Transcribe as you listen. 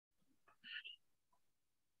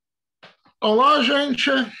Olá, gente.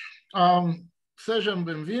 Sejam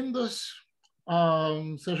bem-vindos.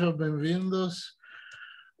 Sejam bem-vindos.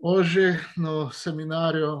 Hoje no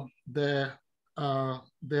seminário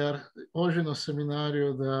hoje no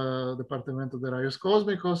seminário do Departamento de Raios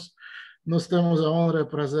Cósmicos, nós temos a honra e o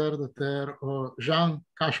prazer de ter o Jean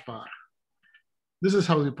Kaspar. This is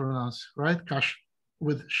how you pronounce, right?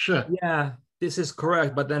 With sh. Yeah, this is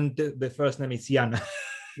correct, but then the first name is Jan.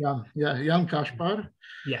 Jan Kaspar.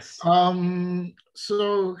 Yes.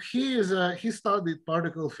 So he studied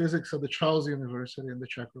particle physics at the Charles University in the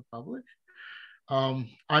Czech Republic.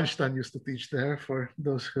 Einstein used to teach there. For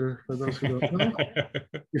those who don't know,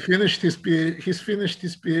 he finished his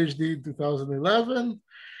PhD in 2011,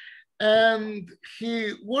 and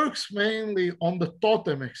he works mainly on the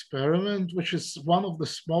TOTEM experiment, which is one of the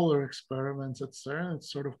smaller experiments at CERN. It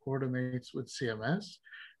sort of coordinates with CMS,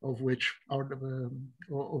 of which our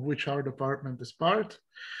department is part.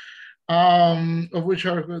 And he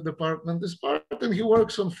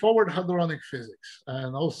works on forward hadronic physics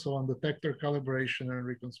and also on detector calibration and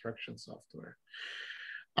reconstruction software.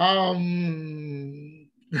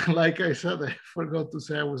 Like I said, I forgot to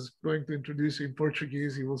say I was going to introduce you in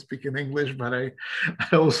Portuguese. He will speak in English, but I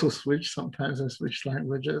also switch. Sometimes I switch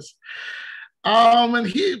languages.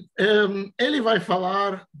 Ele vai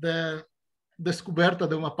falar da descoberta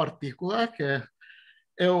de uma partícula que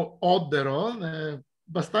é o Odderon. É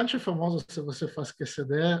bastante famoso se você faz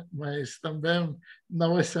QCD, mas também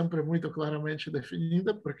não é sempre muito claramente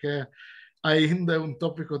definida, porque ainda é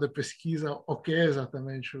tópico de pesquisa o que é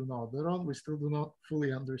exatamente um Odderon. We still do not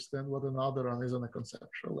fully understand what an Odderon is on a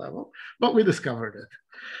conceptual level, but we discovered it.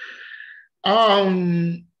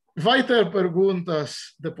 Vai ter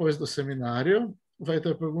perguntas depois do seminário. Se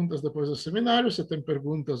tem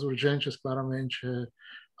perguntas urgentes, claramente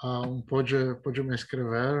pode me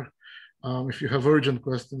escrever. If you have urgent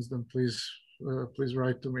questions, then please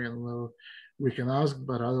write to me and we can ask,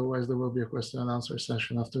 but otherwise there will be a question and answer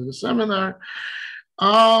session after the seminar.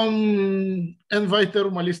 And vai ter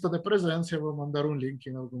uma lista de presença, vou mandar link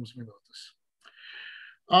em alguns minutos.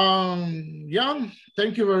 Jan,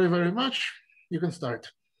 thank you very, very much. You can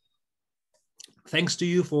start. Thanks to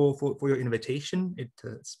you for your invitation. It's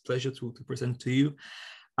a pleasure to present to you.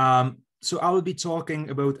 So I will be talking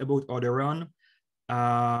about Odderon.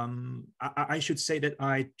 I should say that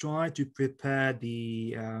I tried to prepare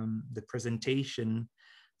the presentation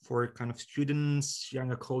for kind of students,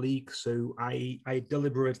 younger colleagues. So I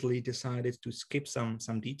deliberately decided to skip some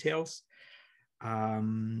details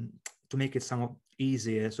to make it somewhat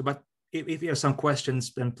easier. So, but if you have some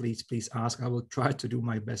questions, then please ask. I will try to do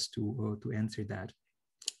my best to answer that.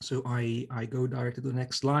 So I go directly to the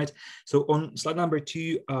next slide. So on slide number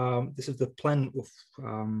 2, this is the plan of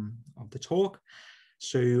the talk.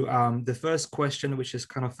 So the first question, which is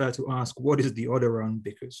kind of fair to ask, what is the Odderon?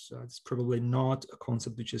 Because it's probably not a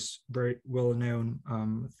concept which is very well known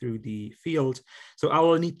through the field. So I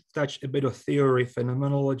will need to touch a bit of theory,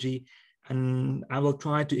 phenomenology, and I will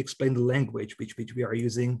try to explain the language which we are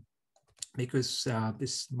using, because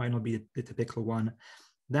this might not be the typical one.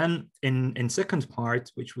 Then in second part,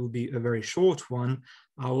 which will be a very short one,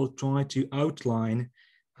 I will try to outline,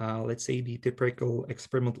 let's say, the typical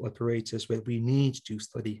experimental apparatus where we need to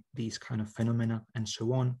study these kind of phenomena and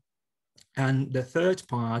so on. And the third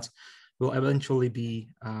part will eventually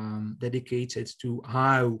be dedicated to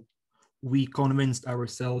how we convinced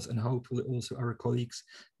ourselves and hopefully also our colleagues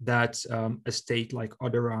that a state like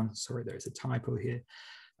Odderon, sorry, there's a typo here,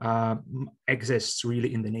 exists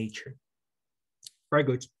really in the nature. Very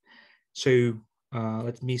good. So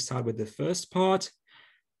let me start with the first part.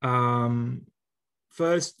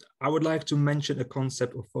 First, I would like to mention a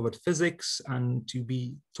concept of forward physics, and to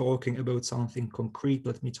be talking about something concrete,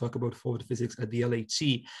 let me talk about forward physics at the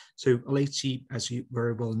LHC. So LHC, as you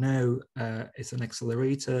very well know, is an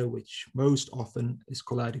accelerator which most often is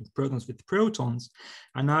colliding protons with protons.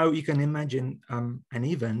 And now you can imagine an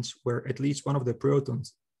event where at least one of the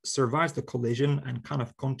protons survives the collision and kind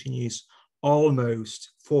of continues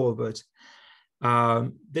almost forward.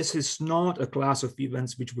 This is not a class of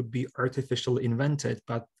events which would be artificially invented,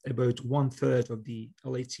 but about 1/3 of the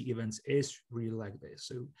LHC events is really like this.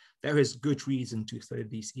 So there is good reason to study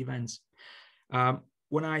these events.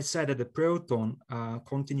 When I said that the proton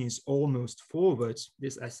continues almost forward,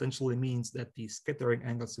 this essentially means that the scattering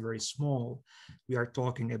angles are very small. We are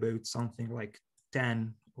talking about something like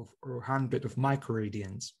 10 or 100 of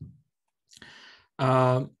microradians.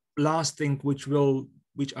 Last thing which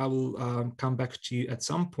I will come back to at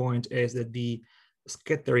some point is that the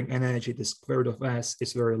scattering energy, the square root of S,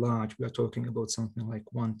 is very large. We are talking about something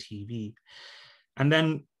like 1 TeV. And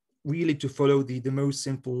then really to follow the most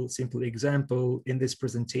simple example in this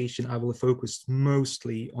presentation, I will focus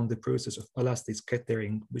mostly on the process of elastic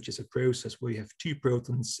scattering, which is a process where you have two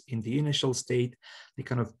protons in the initial state, they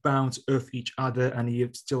kind of bounce off each other, and you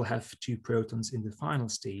still have two protons in the final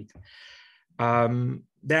state.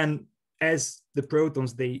 Then as the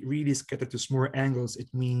protons, they really scatter to smaller angles,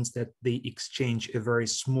 it means that they exchange a very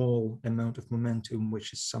small amount of momentum,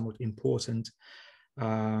 which is somewhat important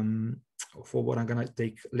for what I'm going to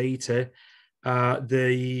take later.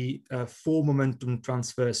 The full momentum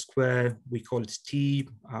transfer square, we call it T.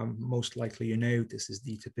 Most likely, you know, this is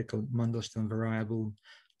the typical Mandelstam variable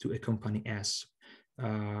to accompany S.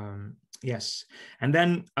 Yes, and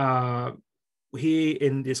then here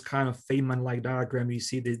in this kind of Feynman-like diagram, you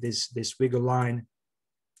see this wiggle line,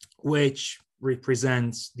 which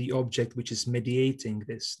represents the object which is mediating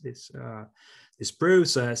this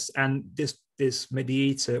process, and this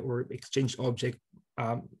mediator or exchange object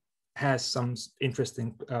has some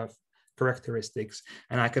interesting characteristics,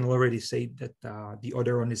 and I can already say that the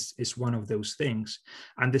Odderon is one of those things,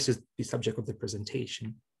 and this is the subject of the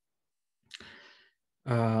presentation.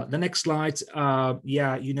 The next slide,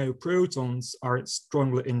 yeah, you know, protons are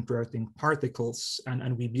strongly interacting particles,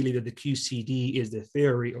 and we believe that the QCD is the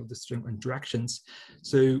theory of the strong interactions.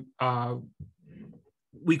 So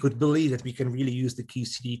we could believe that we can really use the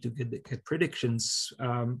QCD to get predictions,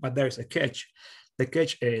 but there's a catch. The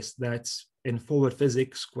catch is that in forward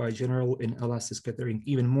physics, quite general, in elastic scattering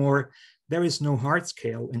even more, there is no hard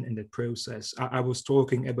scale in the process. I was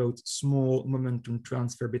talking about small momentum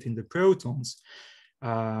transfer between the protons.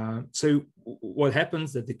 So what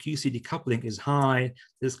happens that the QCD coupling is high.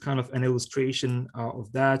 There's kind of an illustration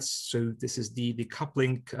of that. So this is the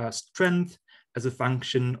coupling strength as a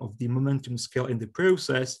function of the momentum scale in the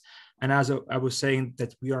process. And as I was saying,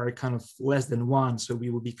 that we are kind of less than 1, so we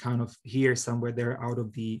will be kind of here somewhere there out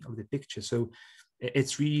of the picture. So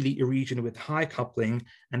it's really a region with high coupling,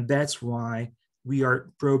 and that's why we are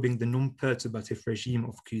probing the non-perturbative regime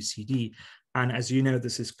of QCD. And as you know,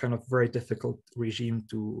 this is kind of very difficult regime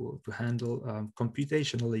to handle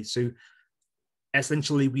computationally. So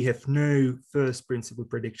essentially, we have no first principle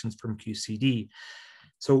predictions from QCD.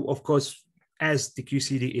 So of course, as the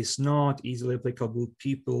QCD is not easily applicable,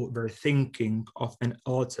 people were thinking of an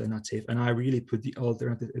alternative. And I really put the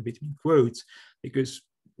alternative a bit in quotes, because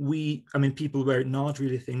people were not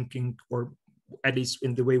really thinking, or at least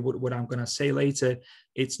in the way what I'm going to say later,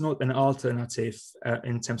 it's not an alternative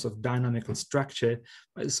in terms of dynamical structure,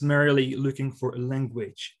 but it's merely looking for a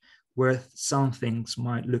language where some things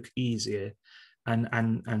might look easier and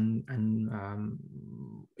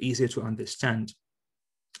easier to understand.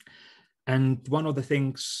 And one of the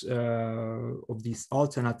things of these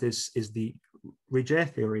alternatives is the Regier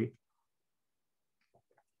theory.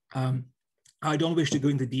 I don't wish to go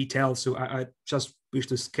into detail, so I just wish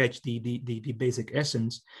to sketch the basic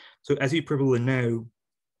essence. So as you probably know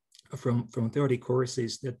from theory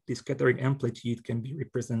courses, that the scattering amplitude can be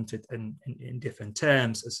represented in different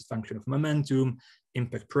terms as a function of momentum,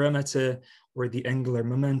 impact parameter, or the angular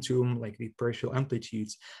momentum, like the partial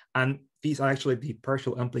amplitudes. And these are actually the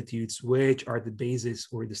partial amplitudes, which are the basis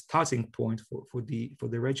or the starting point for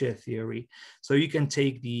the Regier theory. So you can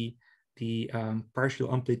take the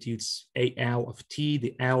partial amplitudes AL of T,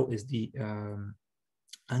 the L is the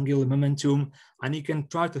angular momentum, and you can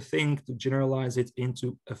try to think to generalize it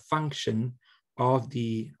into a function of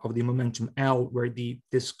the momentum L, where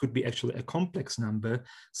this could be actually a complex number,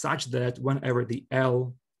 such that whenever the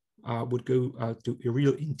L would go to a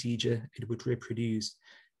real integer, it would reproduce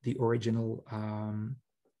the original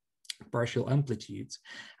partial amplitudes.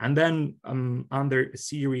 And then under a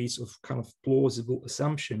series of kind of plausible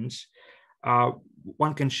assumptions,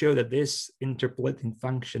 one can show that this interpolating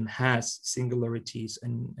function has singularities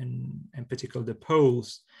and particularly the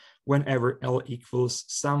poles whenever L equals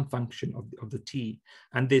some function of the T.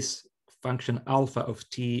 And this function alpha of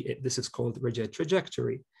T, this is called Regier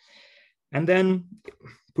trajectory. And then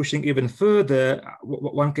pushing even further,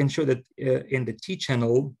 one can show that in the T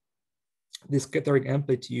channel, this scattering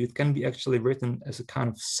amplitude can be actually written as a kind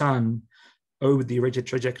of sum over the Regier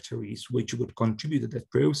trajectories, which would contribute to that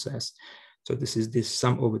process. So this is this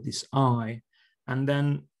sum over this I. And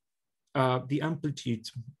then the amplitude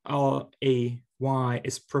RAY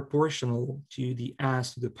is proportional to the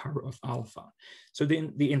S to the power of alpha. So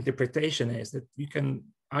the interpretation is that you can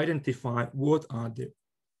identify what are the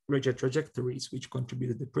Regier trajectories which contribute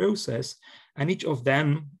to the process, and each of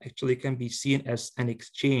them actually can be seen as an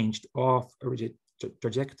exchange of a Regier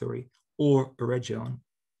trajectory or a region.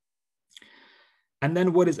 And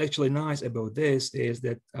then what is actually nice about this is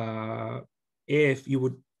that if you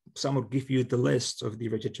would some would give you the list of the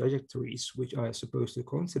rigid trajectories which are supposed to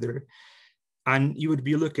consider, and you would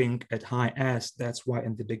be looking at high S. That's why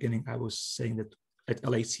in the beginning I was saying that at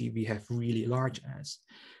LHC we have really large S.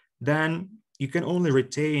 Then you can only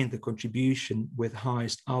retain the contribution with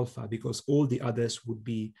highest alpha, because all the others would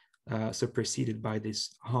be superseded by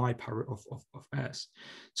this high power of S.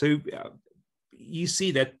 So you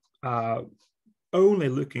see that only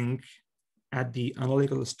looking at the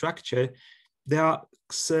analytical structure, there are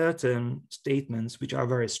certain statements which are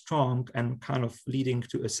very strong and kind of leading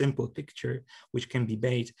to a simple picture which can be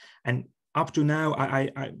made. And up to now,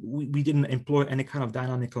 we didn't employ any kind of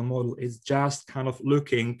dynamical model. It's just kind of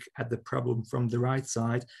looking at the problem from the right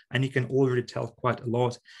side, and you can already tell quite a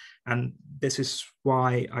lot. And this is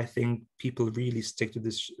why I think people really stick to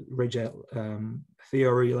this rigid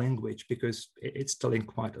theory language, because it's telling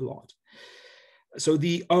quite a lot. So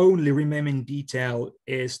the only remaining detail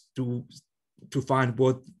is to find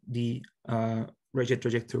what the rigid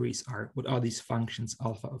trajectories are. What are these functions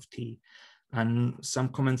alpha of t? And some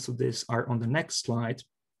comments to this are on the next slide.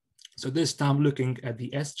 So this time, looking at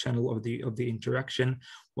the S channel of the interaction,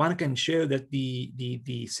 one can show that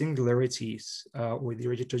the singularities or the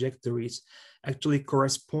rigid trajectories actually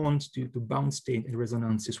correspond to bound state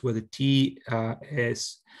resonances, where the T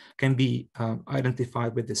can be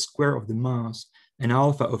identified with the square of the mass, and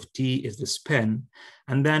alpha of T is the spin.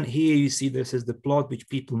 And then here you see this is the plot which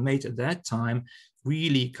people made at that time,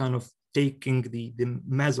 really kind of taking the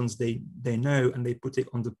mesons they know, and they put it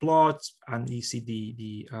on the plot, and you see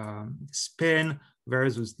the spin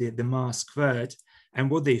versus the mass squared.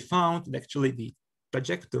 And what they found, actually the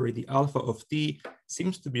trajectory, the alpha of t,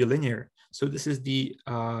 seems to be linear. So this is the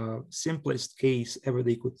simplest case ever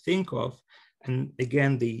they could think of. And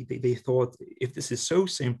again, they thought, if this is so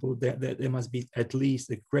simple, that there must be at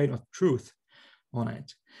least a grain of truth on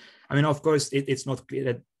it. I mean, of course, it's not clear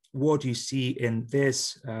that what you see in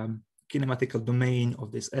this kinematical domain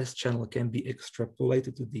of this S channel can be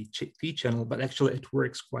extrapolated to the T channel, but actually it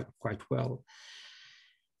works quite well.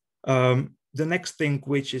 The next thing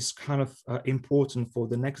which is kind of important for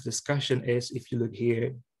the next discussion is, if you look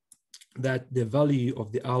here, that the value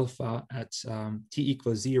of the alpha at t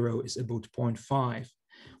equals 0 is about 0.5.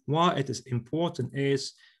 Why it is important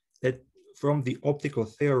is that from the optical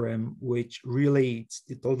theorem, which relates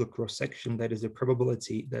the total cross-section, that is the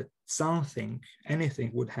probability that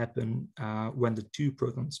anything would happen when the two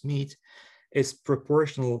protons meet, is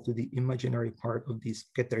proportional to the imaginary part of the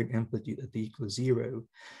scattering amplitude at t equals 0.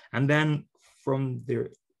 And then from the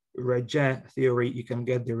Rege theory, you can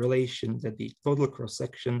get the relation that the total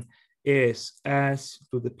cross-section is S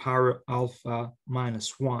to the power alpha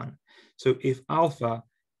minus 1. So if alpha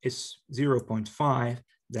is 0.5,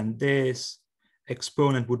 then this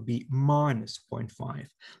exponent would be minus 0.5.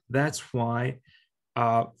 That's why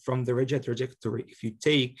from the rigid trajectory, if you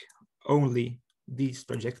take only these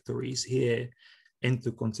trajectories here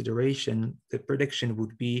into consideration, the prediction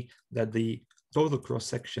would be that the total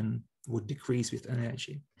cross-section would decrease with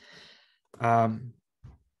energy.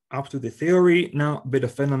 Up to the theory, now a bit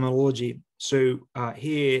of phenomenology. So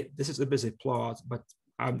here, this is a busy plot, but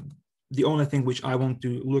the only thing which I want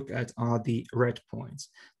to look at are the red points.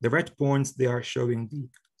 The red points, they are showing the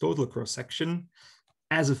total cross-section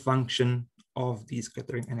as a function of the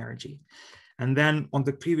scattering energy. And then on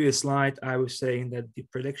the previous slide, I was saying that the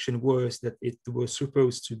prediction was that it was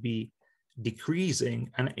supposed to be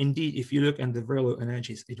decreasing. And indeed, if you look at the very low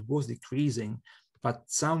energies, it was decreasing, but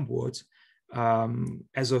somewhat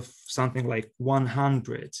as of something like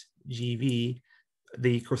 100 GeV,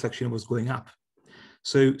 the cross-section was going up.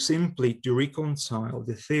 So simply to reconcile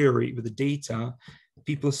the theory with the data,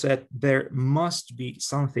 people said there must be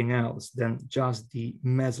something else than just the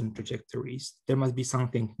meson trajectories. There must be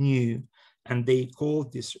something new, and they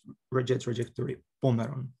called this rigid trajectory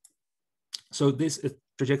Pomeron. So this is a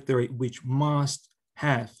trajectory which must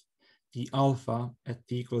have the alpha at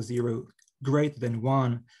t equals 0 greater than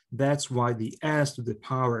 1. That's why the S to the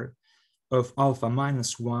power of alpha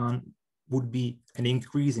minus 1 would be an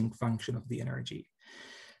increasing function of the energy.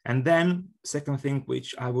 And then second thing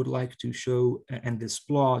which I would like to show in this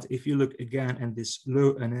plot, if you look again in this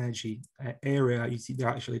low energy area, you see there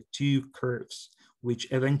are actually two curves which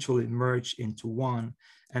eventually merge into one.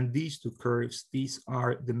 And these two curves, these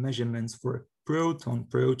are the measurements for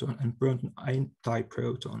proton-proton and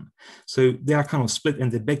proton-antiproton. So they are kind of split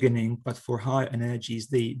in the beginning, but for high energies,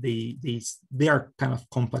 they are kind of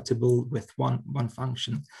compatible with one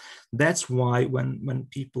function. That's why when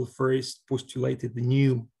people first postulated the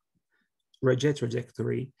new Rege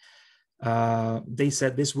trajectory, they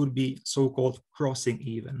said this would be so-called crossing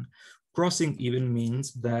even. Crossing even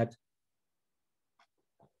means that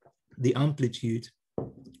the amplitude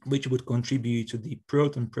which would contribute to the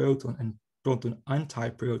proton-proton and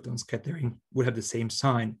proton-antiproton scattering would have the same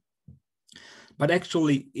sign. But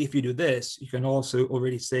actually, if you do this, you can also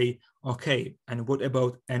already say, okay, and what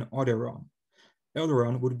about an Odderon?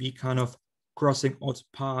 Odderon would be kind of crossing odd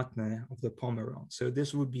partner of the Pomeron. So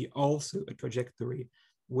this would be also a trajectory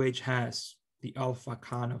which has the alpha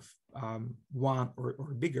kind of 1 or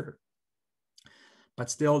bigger. But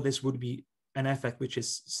still, this would be an effect which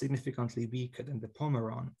is significantly weaker than the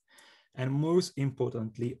Pomeron. And most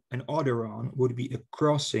importantly, an Odderon would be a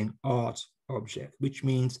crossing odd object, which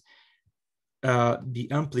means the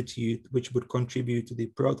amplitude which would contribute to the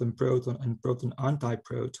proton-proton and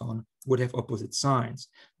proton-antiproton would have opposite signs.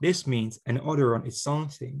 This means an Odderon is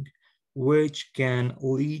something which can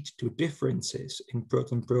lead to differences in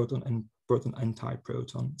proton-proton and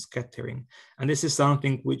proton-antiproton scattering. And this is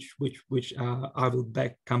something which I will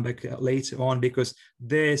come back later on, because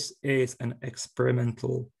this is an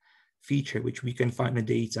experimental feature which we can find in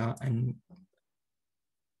the data, and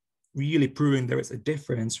really proving there is a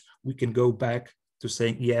difference, we can go back to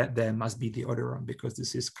saying, yeah, there must be the Odderon, because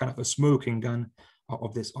this is kind of a smoking gun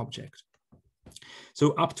of this object.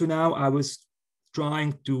 So up to now, I was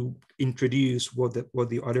trying to introduce what the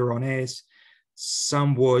Odderon is,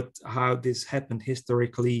 somewhat how this happened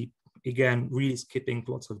historically, again, really skipping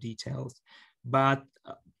lots of details. But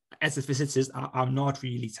as a physicist, I'm not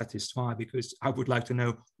really satisfied, because I would like to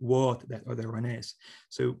know what that Odderon is.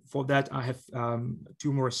 So for that, I have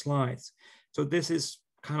 2 more slides. So this is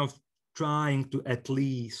kind of trying to at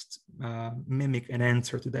least mimic an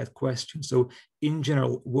answer to that question. So in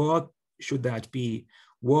general, what should that be?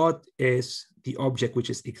 What is the object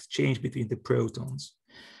which is exchanged between the protons?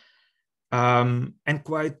 And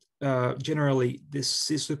quite generally,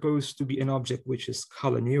 this is supposed to be an object which is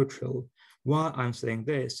color neutral. Why I'm saying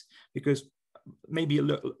this? Because maybe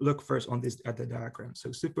look first on this at the diagram.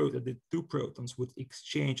 So suppose that the 2 protons would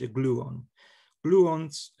exchange a gluon.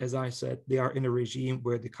 Gluons, as I said, they are in a regime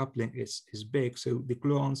where the coupling is big. So the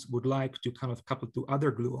gluons would like to kind of couple to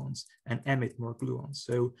other gluons and emit more gluons.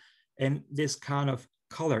 So in this kind of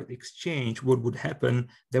colored exchange, what would happen?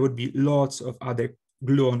 There would be lots of other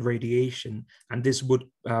gluon radiation, and this would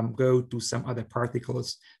go to some other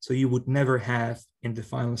particles. So you would never have in the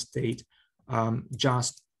final state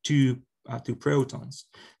just two protons.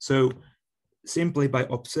 So simply by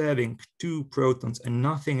observing 2 protons and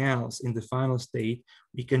nothing else in the final state,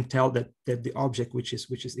 we can tell that the object which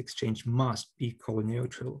is exchanged must be color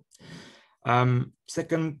neutral.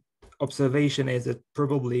 Second observation is that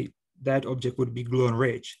probably that object would be gluon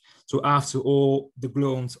rich. So after all, the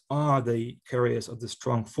gluons are the carriers of the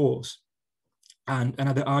strong force. And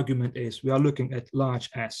another argument is we are looking at large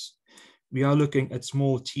S. We are looking at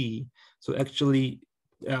small t. So actually,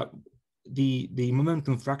 the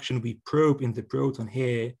momentum fraction we probe in the proton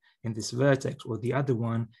here in this vertex or the other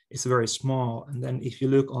one is very small. And then if you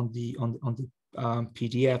look on the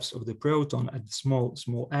PDFs of the proton at the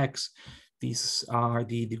small x, these are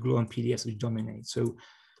the gluon PDFs which dominate. So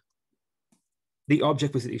the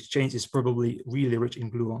object with the exchange is probably really rich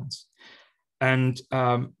in gluons. And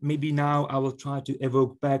maybe now I will try to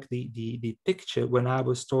evoke back the picture when I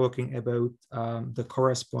was talking about the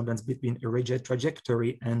correspondence between a rigid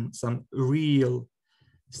trajectory and some real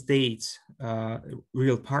states,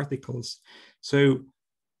 real particles. So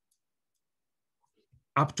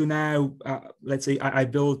up to now, let's say I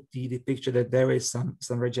built the picture that there is some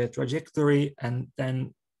rigid trajectory, and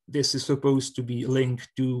then this is supposed to be linked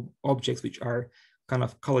to objects which are kind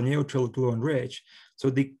of color neutral, gluon rich. So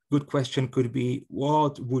the good question could be,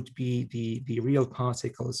 what would be the real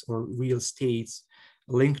particles or real states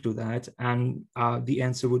linked to that? And the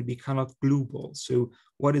answer would be kind of glue ball. So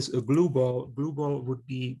what is a glue ball? Glue ball would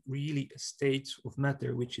be really a state of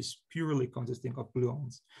matter which is purely consisting of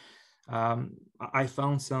gluons. I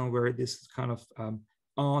found somewhere this kind of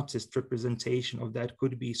artist representation of that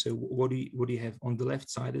could be, so what do you have on the left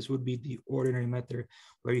side? This would be the ordinary matter,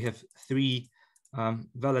 where you have 3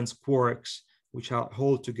 valence quarks which are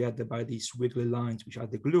held together by these wiggly lines, which are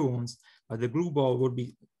the gluons. But the glue ball would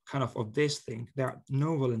be kind of this thing. There are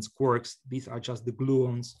no valence quarks. These are just the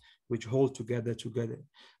gluons which hold together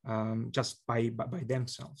just by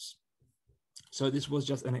themselves. So this was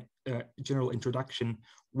just a general introduction,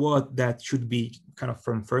 what that should be kind of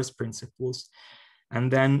from first principles. And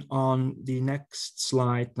then on the next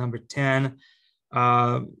slide, number 10,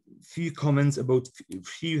 few comments about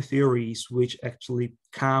few theories which actually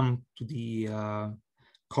come to the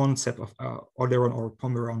concept of Odderon or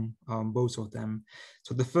Pomeron, both of them.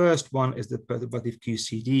 So the first one is the perturbative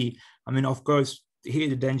QCD. I mean, of course, here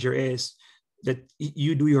the danger is that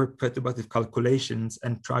you do your perturbative calculations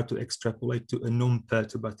and try to extrapolate to a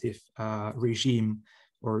non-perturbative regime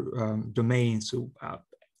or domain. So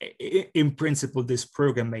in principle, this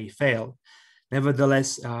program may fail.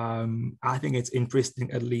 Nevertheless, I think it's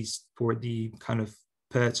interesting, at least for the kind of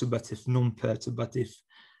perturbative, non-perturbative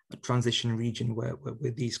transition region where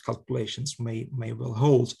these calculations may well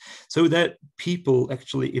hold. So that people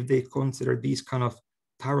actually, if they consider these kind of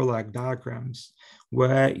parallel diagrams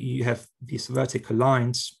where you have these vertical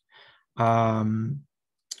lines, and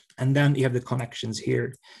then you have the connections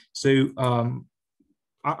here. So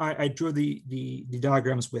I drew the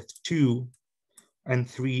diagrams with 2 and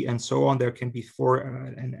 3 and so on. There can be 4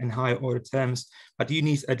 and higher order terms, but you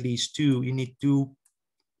need at least 2. You need 2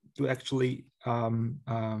 to actually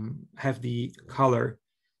have the color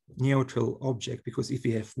neutral object, because if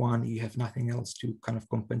you have 1, you have nothing else to kind of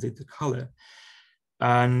compensate the color.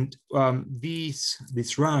 And these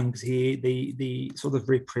ranks here, they sort of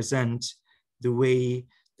represent the way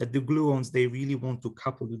that the gluons, they really want to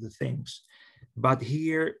couple to the things. But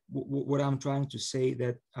here, what I'm trying to say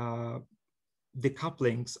that the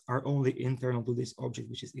couplings are only internal to this object,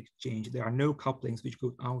 which is exchanged. There are no couplings which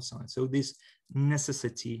go outside. So this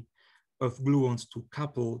necessity of gluons to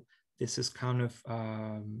couple, this is kind of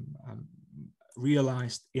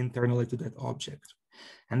realized internally to that object.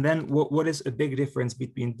 And then what is a big difference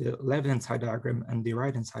between the left-hand side diagram and the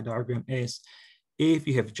right-hand side diagram is, if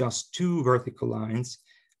you have just 2 vertical lines,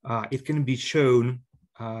 it can be shown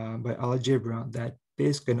by algebra that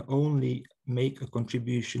this can only make a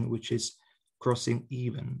contribution which is crossing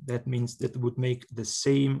even. That means that it would make the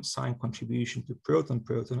same sign contribution to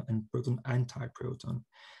proton-proton and proton-antiproton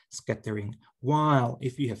scattering. While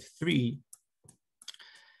if you have 3,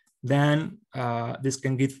 then this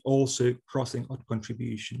can give also crossing odd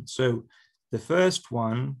contribution. So the first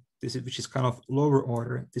one, which is kind of lower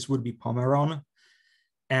order, this would be Pomeron.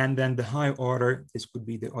 And then the high order, this could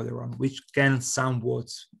be the Odderon, which can somewhat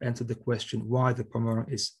answer the question why the Pomeron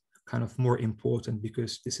is kind of more important,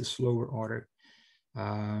 because this is lower order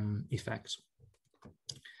effects.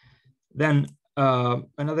 Then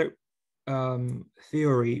another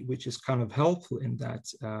theory which is kind of helpful in that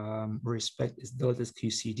respect is Delta's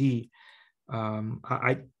QCD.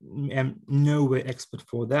 I am no way expert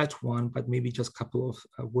for that one, but maybe just a couple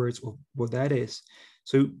of words of what that is.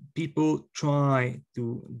 So people try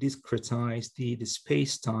to discretize the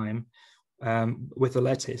space-time with a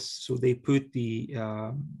lattice. So they put the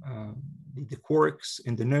quarks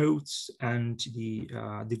in the nodes and the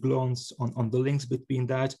gluons on the links between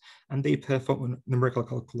that, and they perform a numerical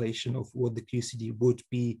calculation of what the QCD would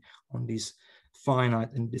be on this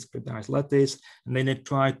finite and discretized lattice, and then they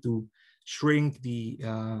try to shrink the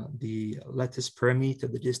lattice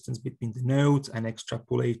parameter, the distance between the nodes, and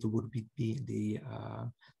extrapolate to what would be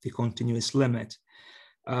the continuous limit.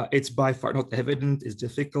 It's by far not evident, it's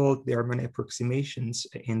difficult, there are many approximations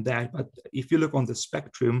in that, but if you look on the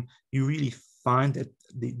spectrum, you really find that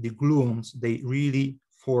the gluons, they really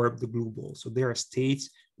form the glue ball. So there are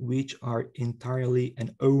states which are entirely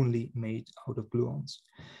and only made out of gluons,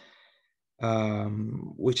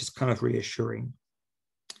 which is kind of reassuring.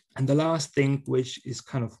 And the last thing, which is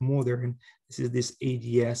kind of modern, is this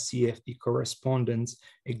ADS-CFD correspondence.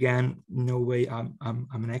 Again, no way I'm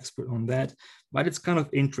an expert on that, but it's kind of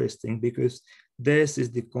interesting because this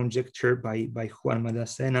is the conjecture by Juan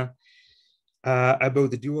Madacena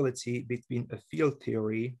about the duality between a field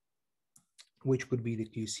theory, which could be the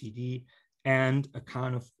QCD, and a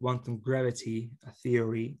kind of quantum gravity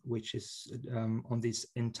theory, which is on this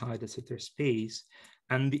entire de Sitter space.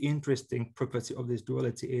 And the interesting property of this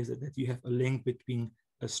duality is that you have a link between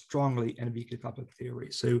a strongly and weakly coupled theory.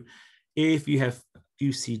 So if you have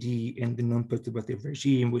QCD in the non-perturbative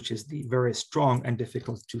regime, which is the very strong and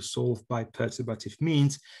difficult to solve by perturbative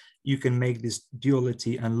means, you can make this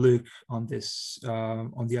duality and look on this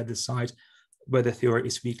on the other side where the theory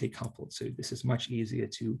is weakly coupled. So this is much easier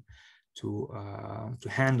to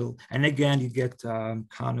handle. And again, you get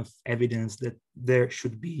kind of evidence that there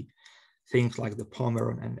should be things like the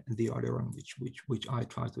Pomeron and the Odderon, which I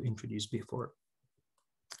tried to introduce before.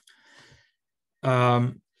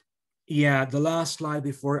 Yeah, the last slide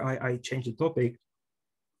before I change the topic.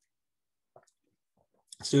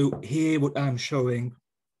 So here what I'm showing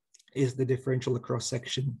is the differential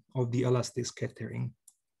cross-section of the elastic scattering.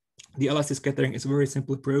 The elastic scattering is a very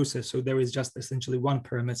simple process. So there is just essentially one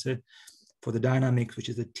parameter for the dynamics, which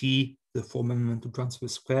is the T, the form momentum transfer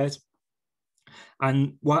squared.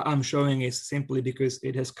 And what I'm showing is simply because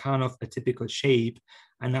it has kind of a typical shape,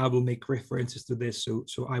 and I will make references to this. So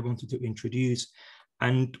I wanted to introduce.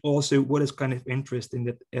 And also what is kind of interesting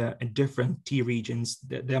that in different T regions,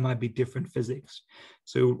 there might be different physics.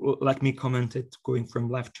 So like me commented, going from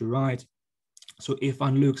left to right. So if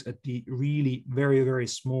one looks at the really very, very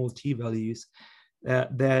small T values,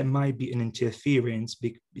 there might be an interference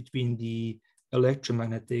between the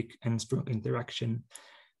electromagnetic and strong interaction,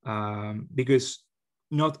 because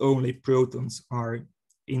not only protons are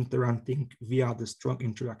interacting via the strong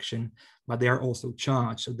interaction, but they are also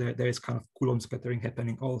charged. So there is kind of Coulomb scattering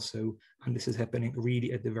happening also, and this is happening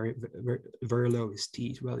really at the very, very, very lowest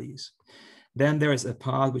T values. Then there is a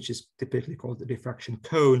part which is typically called the diffraction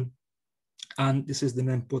cone, and this is the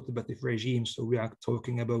non-perturbative regime. So we are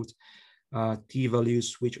talking about T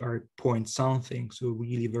values which are point something, so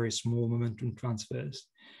really very small momentum transfers.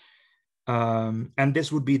 And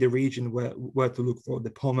this would be the region where to look for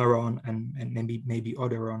the Pomeron and maybe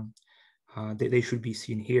Odderon. They should be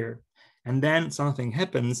seen here. And then something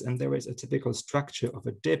happens, and there is a typical structure of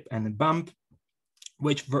a dip and a bump,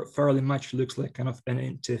 which fairly much looks like kind of an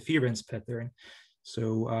interference pattern.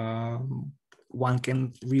 So one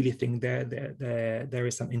can really think that there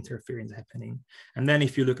is some interference happening. And then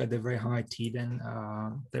if you look at the very high T, then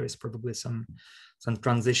there is probably some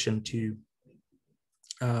transition to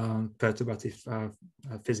perturbative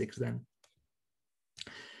physics then.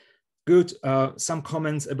 Good. Some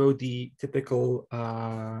comments about the typical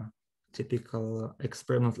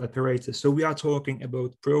experimental apparatus. So we are talking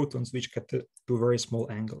about protons which get to very small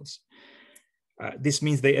angles. This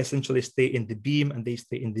means they essentially stay in the beam and they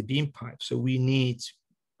stay in the beam pipe. So we need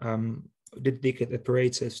dedicated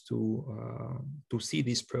apparatus to see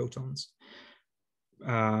these protons.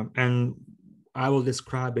 And I will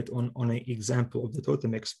describe it on an example of the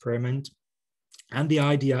TOTEM experiment. And the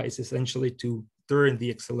idea is essentially to turn the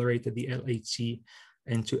accelerator, the LHC,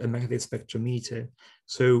 into a magnetic spectrometer.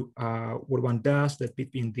 So what one does, that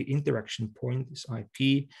between the interaction point, this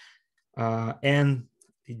IP, and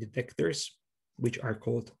the detectors, which are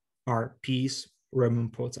called RPs, Roman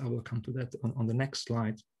pots, I will come to that on the next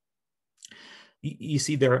slide. You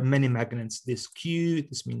see there are many magnets. This Q,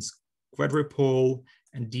 this means quadrupole,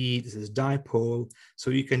 and D, this is dipole. So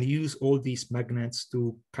you can use all these magnets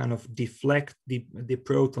to kind of deflect the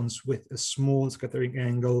protons with a small scattering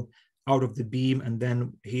angle out of the beam, and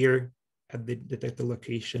then here at the detector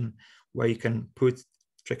location where you can put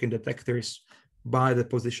tracking detectors by the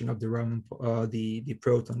position of the Roman, the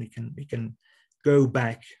proton, we can go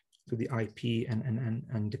back to the IP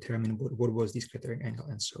and determine what was the scattering angle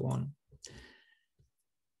and so on.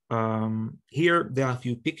 Here there are a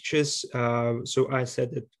few pictures. So I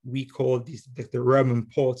said that we call these detector Roman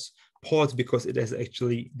pots because it has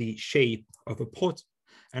actually the shape of a pot,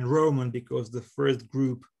 and Roman because the first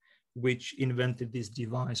group which invented this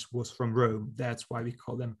device was from Rome. That's why we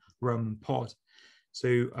call them Roman pot.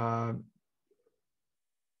 So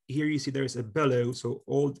here you see there is a bellow, so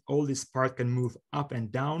all this part can move up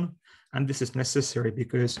and down, and this is necessary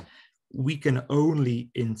because we can only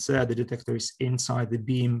insert the detectors inside the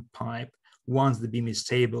beam pipe once the beam is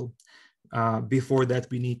stable. Before that,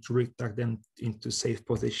 we need to retract them into safe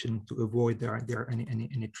position to avoid there are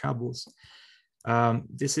any troubles.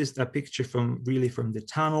 This is a picture from the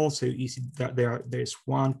tunnel. So you see that there's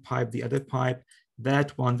one pipe, the other pipe,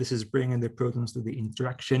 that one, this is bringing the protons to the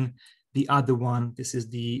interaction. The other one, this is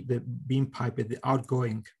the beam pipe with the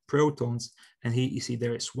outgoing protons. And here you see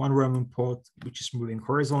there is one Roman pot, which is moving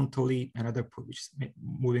horizontally, another pot, which is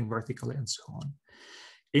moving vertically, and so on.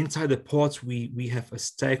 Inside the pots, we have a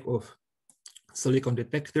stack of silicon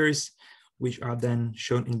detectors, which are then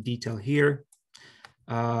shown in detail here.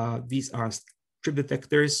 These are strip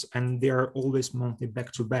detectors, and they are always mounted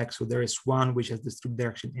back to back. So there is one which has the strip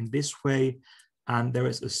direction in this way, and there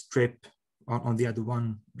is a strip on the other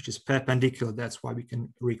one, which is perpendicular. That's why we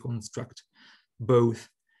can reconstruct both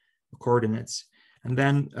coordinates. And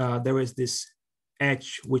then there is this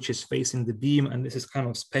edge which is facing the beam, and this is kind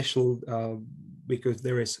of special because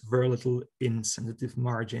there is very little insensitive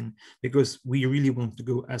margin, because we really want to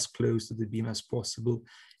go as close to the beam as possible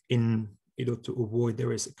in order to avoid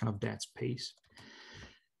there is a kind of dead space.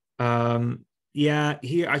 Yeah,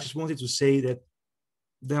 here I just wanted to say that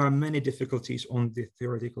there are many difficulties on the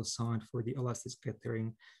theoretical side for the elastic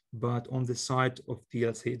scattering, but on the side of the,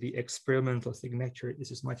 let's say, the experimental signature,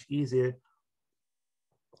 this is much easier.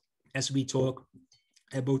 As we talk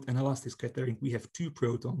about an elastic scattering, we have two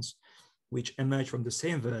protons which emerge from the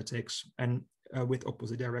same vertex and with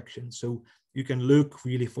opposite directions. So you can look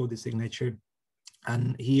really for the signature.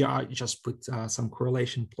 And here I just put some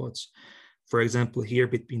correlation plots. For example, here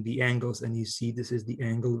between the angles, and you see this is the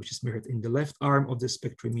angle which is measured in the left arm of the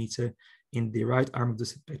spectrometer, in the right arm of the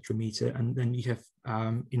spectrometer, and then you have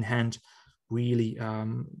in hand really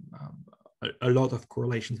a lot of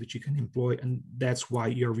correlations which you can employ, and that's why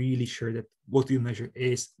you're really sure that what you measure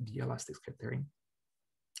is the elastic scattering.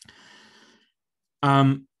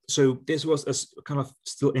 So this was a kind of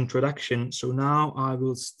still introduction. So now I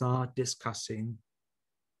will start discussing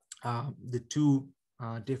the two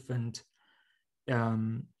different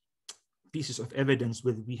pieces of evidence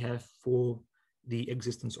that we have for the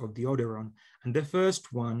existence of the Odderon. And the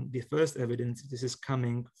first one, the first evidence, this is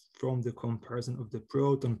coming from the comparison of the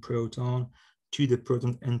proton-proton to the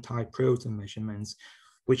proton-antiproton measurements,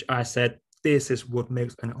 which I said, this is what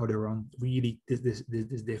makes an Odderon really this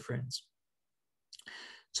difference.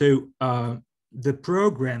 So the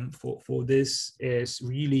program for this is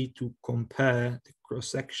really to compare the cross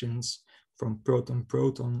sections from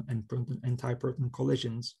proton-proton and proton-antiproton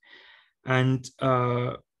collisions. And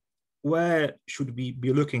where should we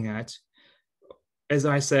be looking at? As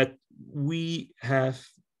I said, we have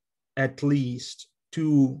at least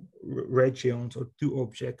two regions or two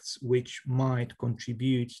objects which might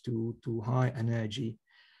contribute to high energy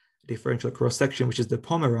differential cross section, which is the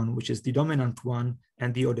Pomeron, which is the dominant one,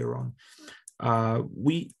 and the Odderon.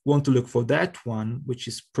 We want to look for that one, which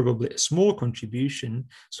is probably a small contribution.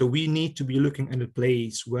 So we need to be looking at a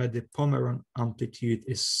place where the Pomeron amplitude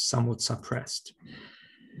is somewhat suppressed.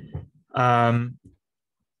 And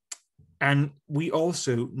we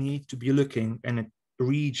also need to be looking at a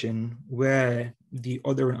region where the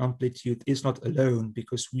Odderon amplitude is not alone,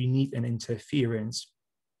 because we need an interference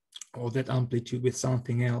of that amplitude with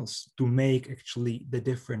something else to make actually the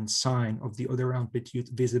different sign of the Odderon amplitude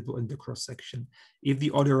visible in the cross section. If the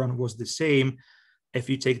Odderon was the same, if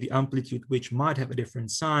you take the amplitude, which might have a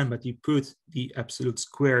different sign, but you put the absolute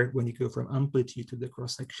square when you go from amplitude to the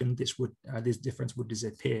cross section, this difference would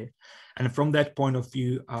disappear. And from that point of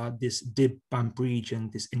view, this dip bump region,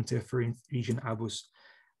 this interference region, I was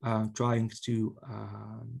trying to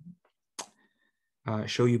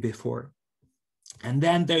show you before. And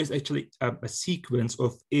then there is actually a sequence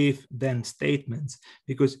of if-then statements,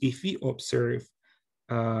 because if we observe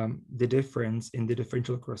the difference in the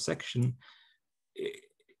differential cross-section,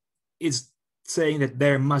 it's saying that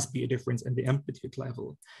there must be a difference in the amplitude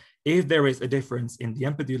level. If there is a difference in the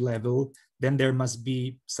amplitude level, then there must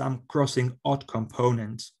be some crossing odd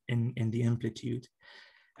component in the amplitude.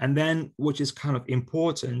 And then, which is kind of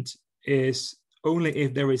important, is only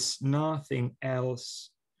if there is nothing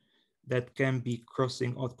else that can be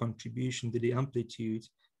crossing odd contribution to the amplitude,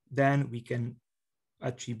 then we can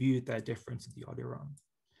attribute that difference to the Odderon.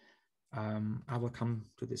 I will come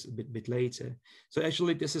to this a bit later. So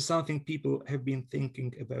actually, this is something people have been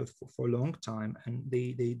thinking about for a long time, and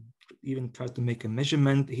they even tried to make a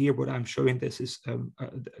measurement. Here, what I'm showing this is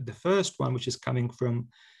the first one, which is coming from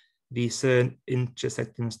the CERN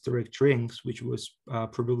intersecting steric rings, which was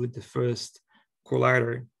probably the first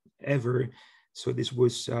collider ever. So this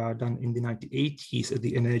was done in the 1980s at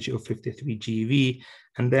the energy of 53 GeV.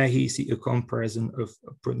 And there you see a comparison of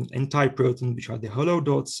proton-antiproton, which are the hollow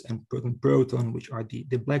dots, and proton-proton, which are the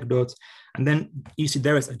black dots. And then you see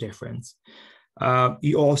there is a difference.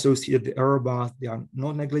 You also see that the error bars, they are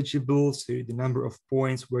not negligible. So the number of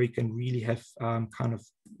points where you can really have kind of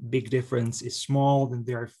big difference is small. Then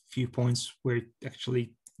there are a few points where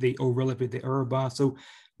actually they overlap with the error bar. So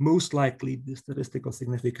most likely the statistical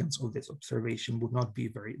significance of this observation would not be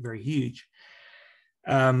very, very huge.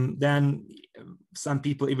 Then some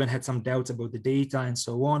people even had some doubts about the data and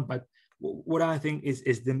so on. But what I think is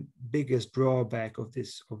the biggest drawback of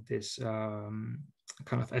this kind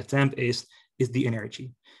of attempt is the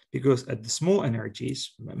energy. Because at the small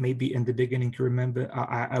energies, maybe in the beginning, you remember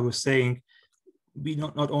I was saying, we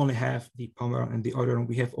not only have the Pomeron and the Odderon,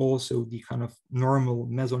 we have also the kind of normal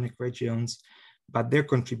mesonic regions, but their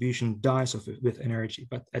contribution dies off with energy.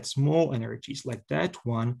 But at small energies like that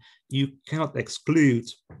one, you cannot exclude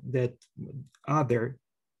that other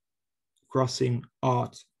crossing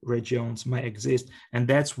odd regions might exist. And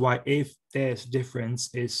that's why if this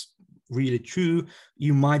difference is really true,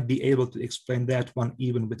 you might be able to explain that one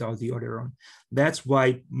even without the Odderon. That's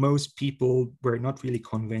why most people were not really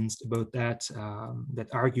convinced about that, that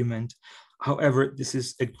argument. However, this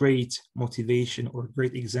is a great motivation or a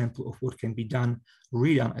great example of what can be done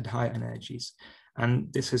really at high energies.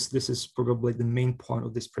 And this is probably the main point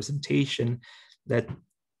of this presentation, that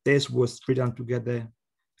this was written together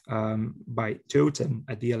by TOTEM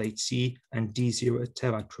at the LHC and D0 at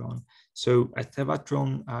Tevatron. So at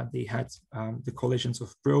Tevatron, they had the collisions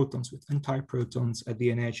of protons with antiprotons at the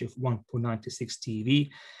energy of 1.96 TeV.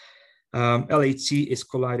 LHC is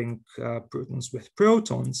colliding protons with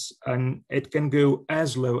protons, and it can go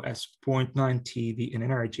as low as 0.9 TeV in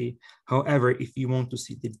energy. However, if you want to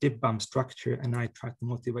see the dip bump structure, and I try to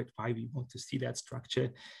motivate why we want to see that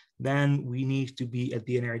structure, then we need to be at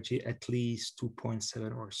the energy at least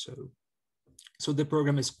 2.7 or so. So the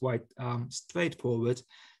program is quite straightforward.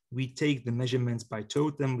 We take the measurements by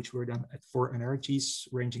TOTEM, which were done at 4 energies,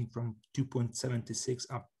 ranging from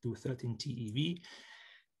 2.76 up to 13 TeV.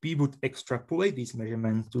 We would extrapolate these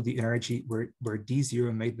measurements to the energy where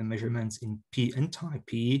D0 made the measurements in P and type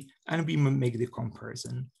P, and we make the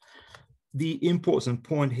comparison. The important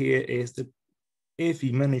point here is that if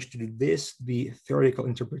we manage to do this, the theoretical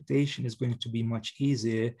interpretation is going to be much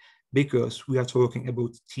easier, because we are talking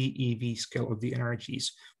about TeV scale of the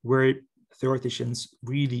energies, where theoreticians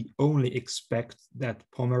really only expect that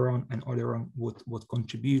Pomeron and Odderon would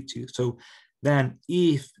contribute to. So then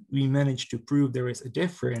if we manage to prove there is a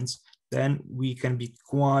difference, then we can be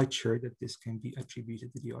quite sure that this can be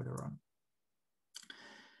attributed to the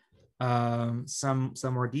Odderon. Some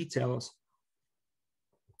more details.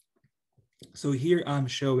 So here I'm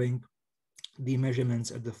showing the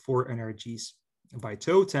measurements at the 4 energies by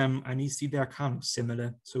TOTEM, and you see they're kind of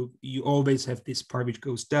similar. So you always have this part which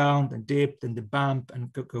goes down, then dip, then the bump,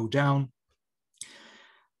 and go down.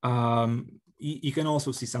 You can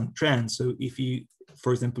also see some trends. So if you,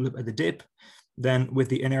 for example, look at the dip, then with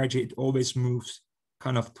the energy, it always moves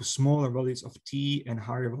kind of to smaller values of T and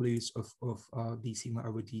higher values of d sigma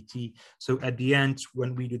over dt. So at the end,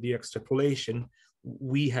 when we do the extrapolation,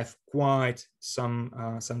 we have quite some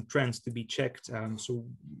trends to be checked. So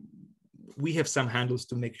we have some handles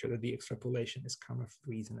to make sure that the extrapolation is kind of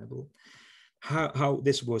reasonable. How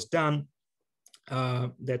this was done,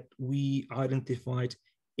 that we identified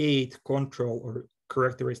 8 control or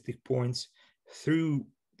characteristic points through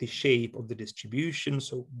the shape of the distribution.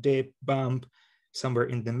 So dip, bump, somewhere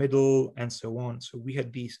in the middle, and so on. So we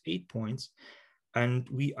had these 8 points, and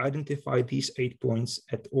we identified these 8 points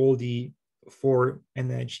at all the 4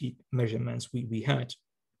 energy measurements we had.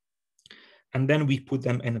 And then we put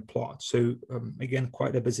them in a plot. So again,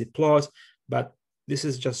 quite a busy plot, but this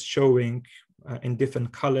is just showing in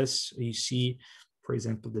different colors. You see, for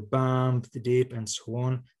example, the bump, the dip, and so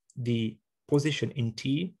on, the position in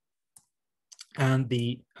T, and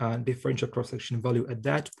the differential cross-section value at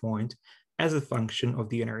that point as a function of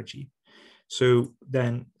the energy. So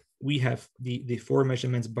then we have the 4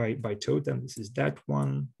 measurements by TOTEM. This is that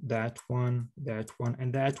one, that one, that one,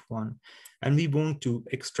 and that one. And we want to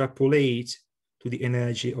extrapolate to the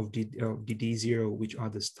energy of the D0, which are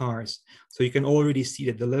the stars. So you can already see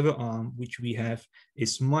that the lever arm, which we have,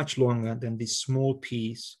 is much longer than this small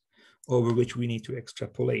piece over which we need to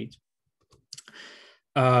extrapolate.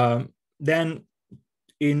 Then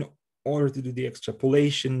in order to do the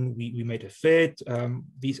extrapolation, we made a fit.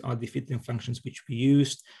 These are the fitting functions which we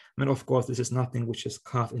used. And of course, this is nothing which is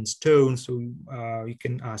carved in stone. So you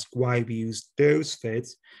can ask why we use those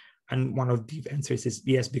fits. And one of the answers is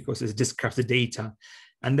yes, because it describes the data.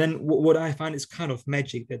 And then what I find is kind of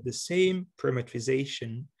magic, that the same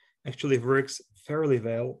parametrization actually works fairly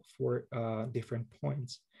well for different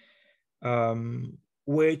points,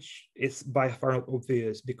 which is by far not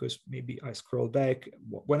obvious, because maybe I scroll back.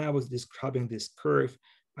 When I was describing this curve,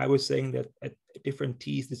 I was saying that at different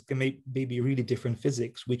T's, this can maybe really different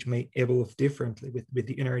physics, which may evolve differently with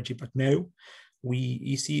the energy. But no,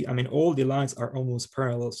 you see, I mean, all the lines are almost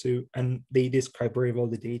parallel. So, and they describe very well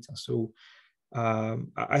the data. So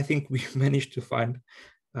I think we managed to find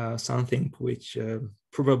something which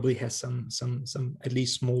probably has some at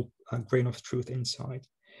least small grain of truth inside.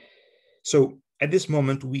 So at this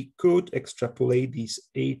moment, we could extrapolate these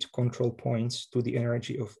 8 control points to the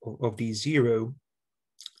energy of D0,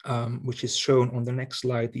 which is shown on the next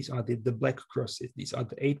slide. These are the black crosses. These are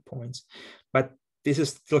the 8 points. But this is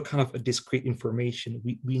still kind of a discrete information.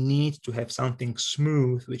 We need to have something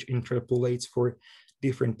smooth which interpolates for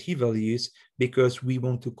different T values, because we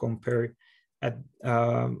want to compare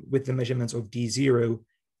with the measurements of D0,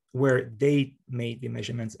 where they made the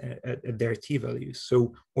measurements at their T values.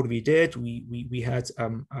 So what we did, we had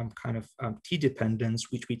kind of T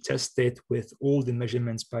dependence, which we tested with all the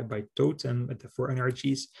measurements by TOTEM at the 4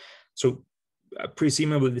 energies. So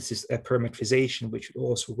presumably this is a parametrization, which would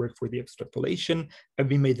also work for the extrapolation, and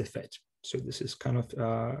we made the fit. So this is kind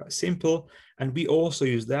of simple. And we also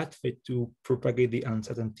use that fit to propagate the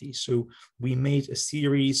uncertainty. So we made a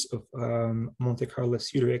series of Monte Carlo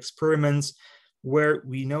pseudo experiments where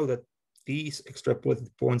we know that these extrapolated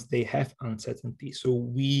points, they have uncertainty. So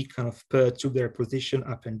we kind of perturb their position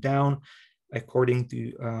up and down according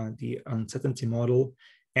to the uncertainty model.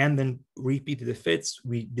 and then repeated the fits.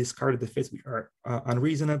 We discarded the fits which are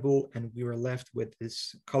unreasonable, and we were left with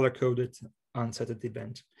this color-coded unsettled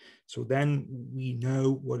event. So then we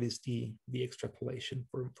know what is the extrapolation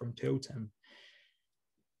from TOTEM,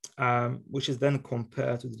 which is then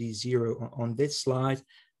compared to the zero on this slide.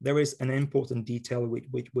 There is an important detail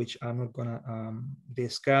which I'm not gonna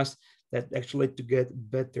discuss, that actually to get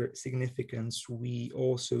better significance, we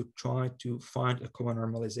also try to find a common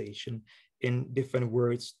normalization in different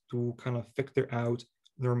words to kind of factor out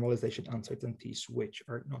normalization uncertainties, which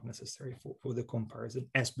are not necessary for the comparison,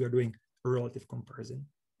 as we are doing a relative comparison.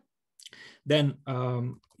 Then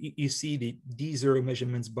you see the D0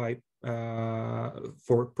 measurements by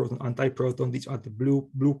for proton-antiproton. These are the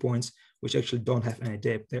blue points, which actually don't have any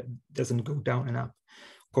depth. That doesn't go down and up,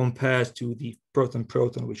 compared to the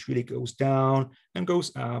proton-proton, which really goes down and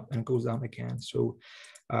goes up and goes down again. So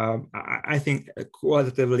I think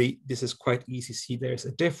qualitatively, this is quite easy to see there's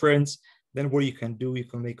a difference. Then what you can do, you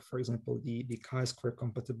can make, for example, the chi-square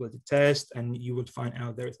compatibility test, and you would find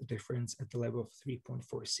out there's a difference at the level of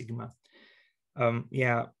 3.4 sigma.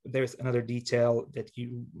 Yeah, there's another detail that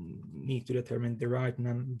you need to determine the right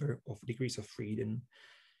number of degrees of freedom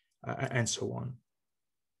and so on.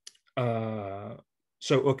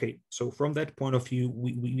 Okay, so from that point of view,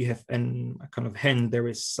 we have a kind of there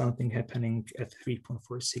is something happening at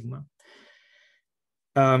 3.4 sigma.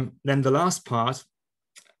 Then the last part,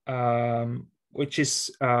 which is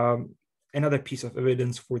another piece of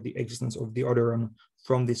evidence for the existence of the Odderon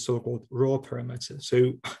from the so-called raw parameter.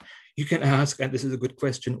 So you can ask, and this is a good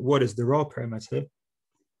question, what is the raw parameter?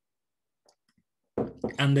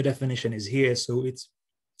 And the definition is here. So it's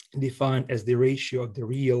defined as the ratio of the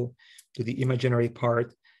real to the imaginary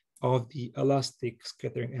part of the elastic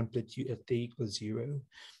scattering amplitude at t equals 0.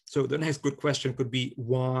 So the next good question could be,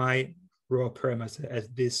 why raw parameter, as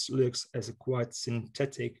this looks as a quite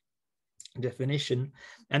synthetic definition?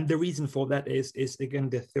 And the reason for that is again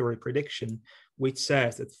the theory prediction, which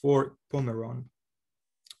says that for Pomeron,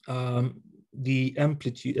 the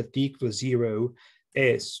amplitude at t equals 0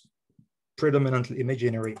 is predominantly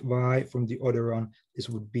imaginary. Why from the Odderon this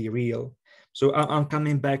would be real? So I'm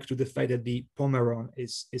coming back to the fact that the Pomeron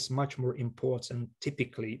is much more important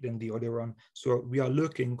typically than the Odderon. So we are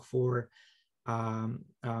looking for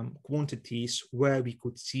quantities where we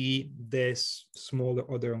could see this smaller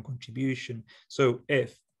Odderon contribution. So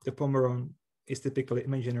if the Pomeron is typically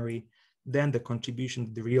imaginary, then the contribution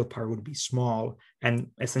to the real part would be small, and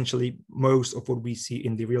essentially most of what we see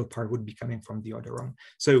in the real part would be coming from the Odderon.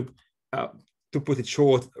 So to put it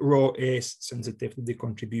short, raw is sensitive to the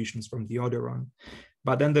contributions from the Odderon.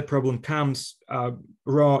 But then the problem comes,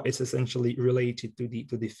 raw is essentially related to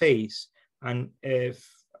the phase, and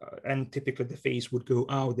typically the phase would go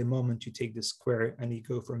out the moment you take the square and you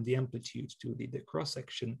go from the amplitude to the cross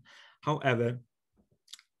section. However,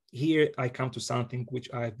 here I come to something which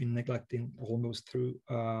I've been neglecting almost through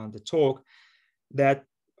the talk, that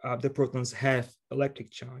the protons have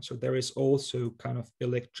electric charge. So there is also kind of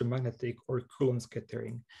electromagnetic or Coulomb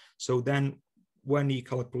scattering. So then when you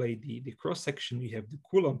calculate the cross section, you have the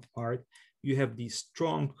Coulomb part, you have the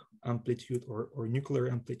strong amplitude or nuclear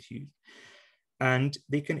amplitude, and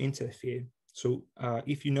they can interfere. So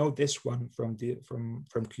if you know this one from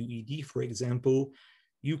QED, for example,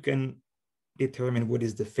 you can determine what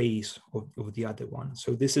is the phase of the other one.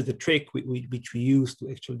 So this is the trick which we use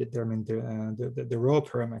to actually determine the raw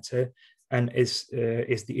parameter, and is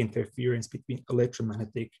the interference between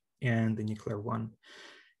electromagnetic and the nuclear one.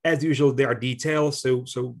 As usual, there are details.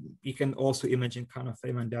 So you can also imagine kind of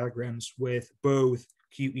Feynman diagrams with both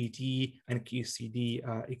QED and QCD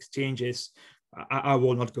exchanges. I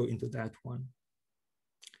will not go into that one.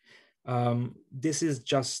 This is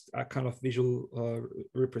just a kind of visual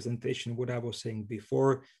representation of what I was saying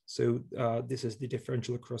before. So this is the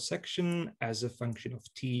differential cross section as a function of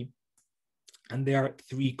t, and there are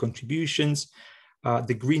three contributions.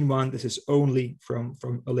 The green one, this is only from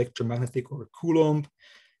electromagnetic or Coulomb.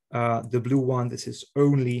 The blue one, this is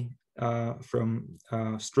only from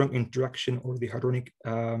strong interaction or the hadronic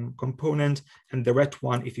component, and the red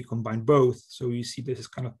one if you combine both. So you see this is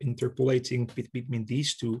kind of interpolating between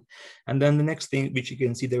these two. And then the next thing which you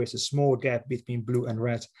can see, there is a small gap between blue and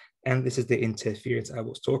red, and this is the interference I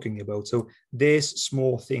was talking about. So this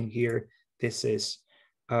small thing here, this is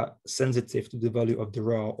sensitive to the value of the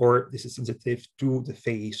raw, or this is sensitive to the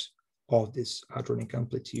phase of this hadronic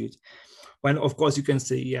amplitude. When of course you can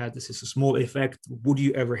say, yeah, this is a small effect. Would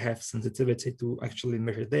you ever have sensitivity to actually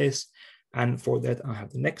measure this? And for that, I have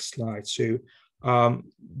the next slide. So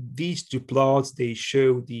These two plots, they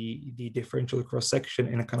show the differential cross-section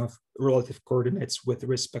in a kind of relative coordinates with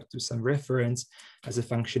respect to some reference as a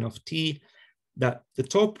function of t. That the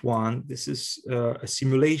top one, this is a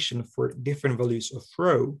simulation for different values of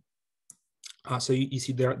rho. So you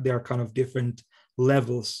see there are kind of different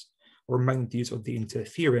levels or magnitudes of the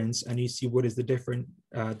interference, and you see what is the different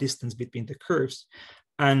distance between the curves.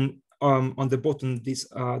 And on the bottom, these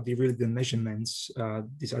are the measurements.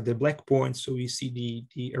 These are the black points. So you see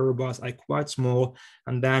the error bars are quite small.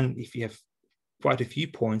 And then if you have quite a few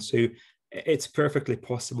points, so it's perfectly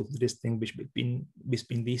possible to distinguish between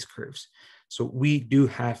these curves. So we do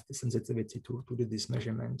have the sensitivity to do this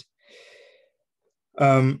measurement.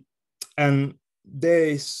 And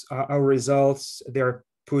there's our results. They are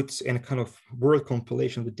put in a kind of word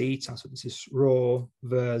compilation of the data. So this is rho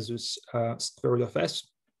versus square root of s.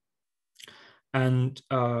 And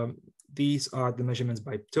these are the measurements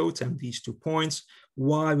by TOTEM, these 2 points.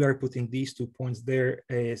 Why we are putting these 2 points there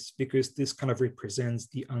is because this kind of represents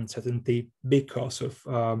the uncertainty because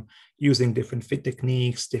of using different fit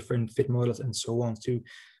techniques, different fit models, and so on. So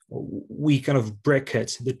we kind of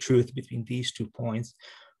bracket the truth between these 2 points.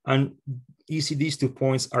 And you see these 2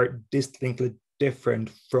 points are distinctly different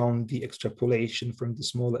from the extrapolation from the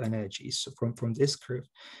smaller energies from this curve.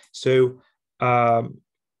 So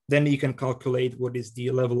then you can calculate what is the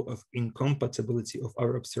level of incompatibility of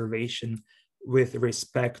our observation with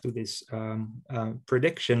respect to this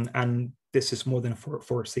prediction. And this is more than 4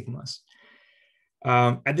 sigmas.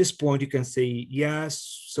 At this point, you can say,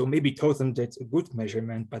 yes, so maybe TOTEM did a good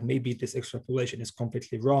measurement, but maybe this extrapolation is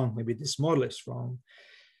completely wrong. Maybe this model is wrong.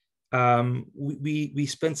 We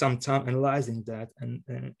spent some time analyzing that,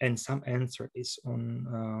 and some answer is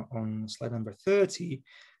on slide number 30.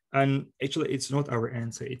 And actually, it's not our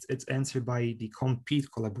answer. It's answered by the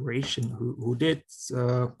COMPETE collaboration, who did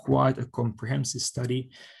quite a comprehensive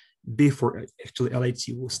study before actually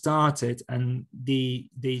LHC was started, and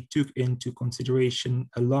they took into consideration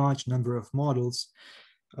a large number of models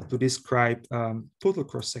to describe total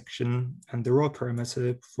cross-section and the rho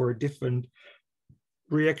parameter for different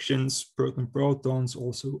reactions, proton-protons,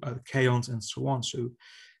 also kaons, and so on. So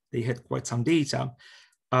they had quite some data.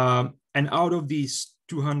 And out of these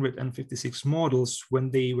 256 models,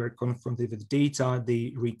 when they were confronted with data,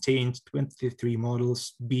 they retained 23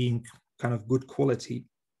 models being kind of good quality.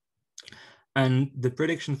 And the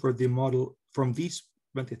prediction for the model from these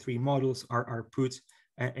 23 models are put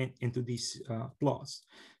into these plots.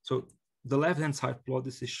 So the left-hand side plot,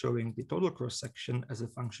 this is showing the total cross-section as a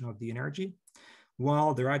function of the energy,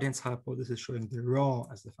 while the right-hand side plot, this is showing the rho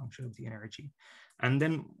as the function of the energy. And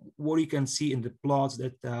then what you can see in the plots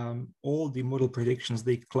that all the model predictions,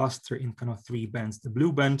 they cluster in kind of 3 bands: the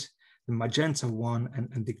blue band, the magenta one,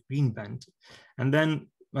 and the green band. And then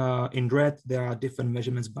in red, there are different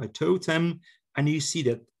measurements by TOTEM. And you see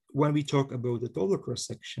that when we talk about the total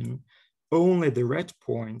cross-section, only the red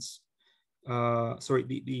points, only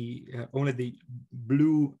the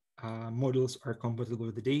blue models are compatible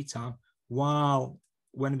with the data, while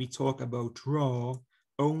when we talk about rho,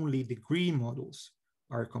 only the green models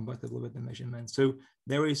are compatible with the measurement. So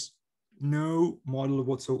there is no model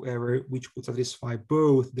whatsoever which would satisfy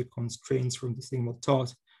both the constraints from the signal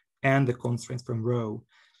tot and the constraints from rho.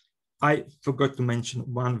 I forgot to mention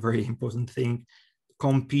one very important thing.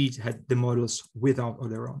 COMPETE had the models without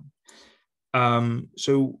Odderon.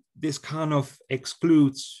 So this kind of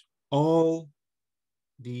excludes all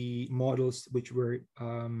the models which were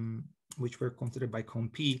considered by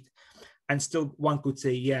COMPETE. And still one could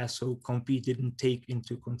say, yeah, so COMPETE didn't take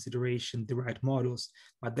into consideration the right models,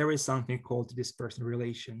 but there is something called dispersion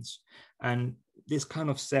relations. And this kind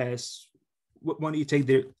of says, when you take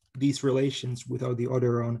these relations without the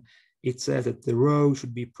Odderon, it says that the rho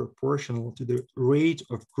should be proportional to the rate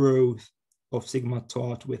of growth of sigma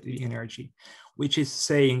tot with the energy, which is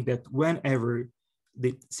saying that whenever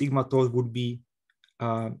the sigma tot would be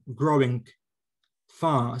growing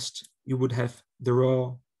fast, you would have the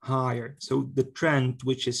rho higher. So the trend,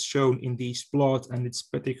 which is shown in these plots, and it's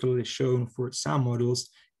particularly shown for some models,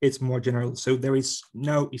 it's more general. So there is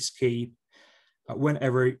no escape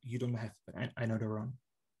whenever you don't have an Odderon.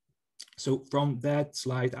 So from that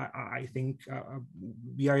slide, I think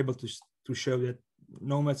we are able to show that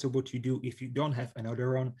no matter what you do, if you don't have an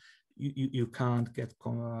Odderon, you can't get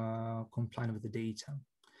compliant with the data.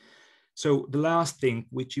 So the last thing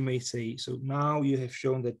which you may say, so now you have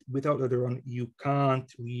shown that without Odderon, you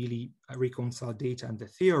can't really reconcile data and the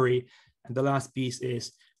theory. And the last piece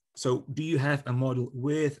is, so do you have a model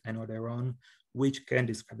with an Odderon which can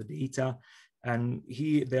describe the data? And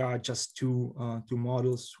here there are just two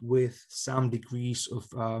models with some degrees of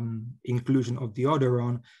inclusion of the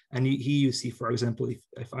Odderon. And here you see, for example,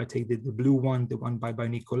 if I take the blue one, the one by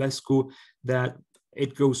Nicolescu, that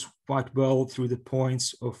it goes quite well through the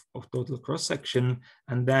points of total cross-section,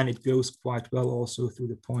 and then it goes quite well also through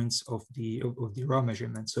the points of the raw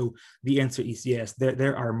measurement. So the answer is yes,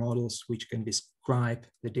 there are models which can describe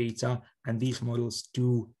the data, and these models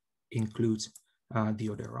do include the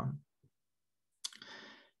Odderon.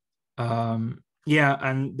 Yeah,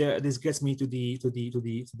 and this gets me to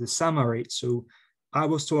the summary. So I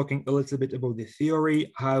was talking a little bit about the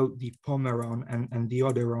theory, how the Pomeron and the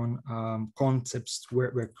Odderon concepts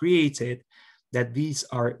were created, that these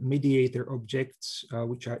are mediator objects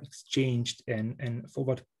which are exchanged in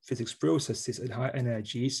forward physics processes at high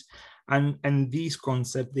energies. And these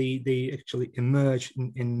concepts, they actually emerge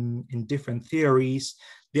in different theories.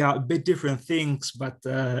 They are a bit different things, but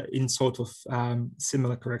in sort of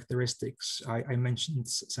similar characteristics. I mentioned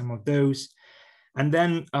some of those. And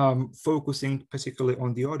then focusing particularly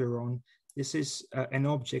on the Odderon, this is an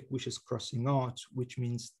object which is crossing out, which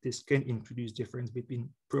means this can introduce difference between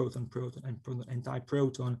proton-proton and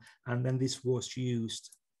proton-antiproton. And then this was used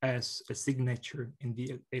as a signature in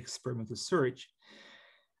the experimental search.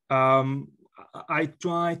 I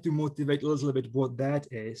try to motivate a little bit what that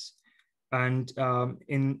is. And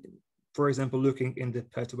for example, looking in the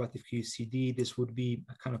perturbative QCD, this would be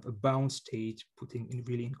a kind of a bound state, putting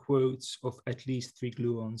in quotes, of at least 3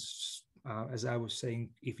 gluons. As I was saying,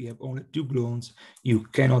 if you have only 2 gluons, you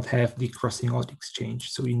cannot have the crossing out exchange.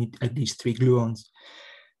 So you need at least 3 gluons.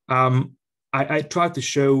 I tried to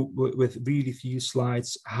show with really few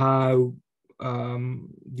slides how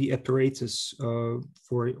the apparatus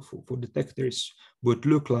for detectors would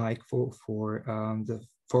look like for the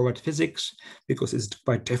forward physics, because it's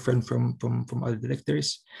quite different from other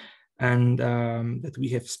detectors, and that we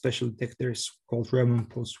have special detectors called Raman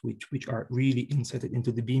pulse, which are really inserted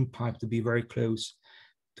into the beam pipe to be very close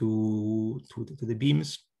to the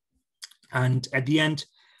beams. And at the end,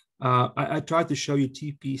 I tried to show you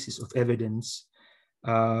 2 pieces of evidence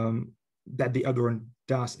that the Odderon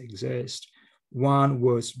does exist. One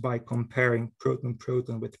was by comparing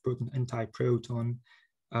proton-proton with proton-antiproton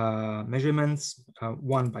measurements,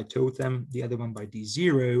 one by TOTEM, the other one by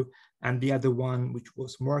D0, and the other one, which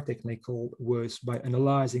was more technical, was by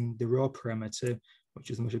analyzing the raw parameter, which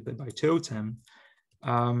is measured by TOTEM.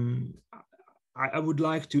 I would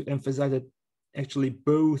like to emphasize that actually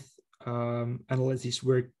both analyses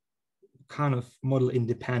were kind of model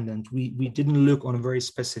independent. We didn't look on very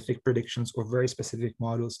specific predictions or very specific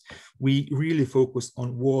models. We really focused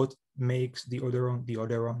on what makes the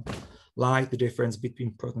Odderon, like the difference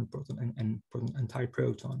between proton-proton and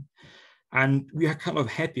proton-antiproton. And we are kind of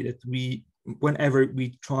happy that whenever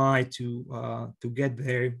we try to get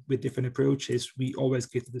there with different approaches, we always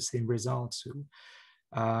get to the same results. So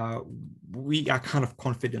we are kind of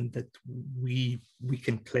confident that we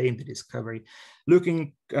can claim the discovery.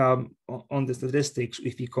 Looking on the statistics,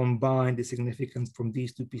 if we combine the significance from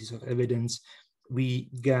these 2 pieces of evidence, we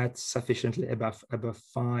get sufficiently above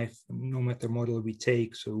 5, no matter model we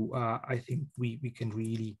take. So I think we can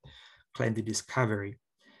really claim the discovery,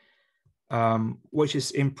 which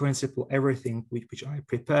is in principle everything which I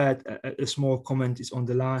prepared. A small comment is on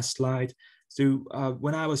the last slide. So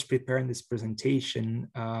when I was preparing this presentation,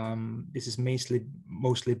 this is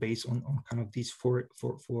mostly based on kind of these four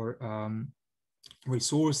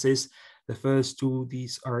resources. The first 2,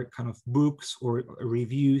 these are kind of books or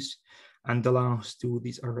reviews, and the last 2,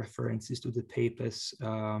 these are references to the papers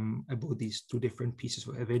about these 2 different pieces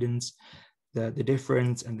of evidence, the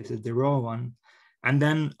difference, and this is the raw one. And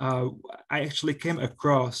then I actually came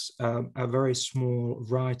across a very small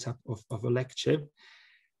write-up of a lecture,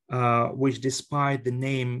 which, despite the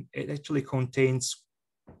name, it actually contains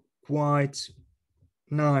quite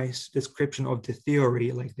nice description of the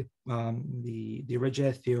theory, like the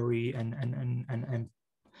Regeer theory and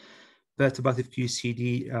perturbative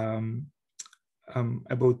QCD,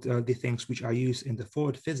 about the things which are used in the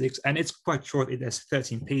forward physics. And it's quite short. It has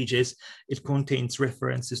 13 pages. It contains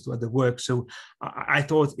references to other work. So I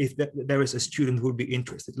thought if there is a student who would be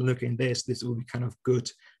interested in looking at this would be kind of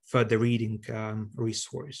good for the reading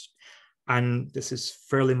resource. And this is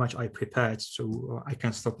fairly much I prepared, so I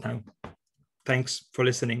can stop now. Thanks for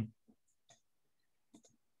listening.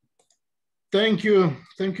 Thank you.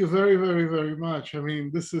 Thank you very, very, very much. I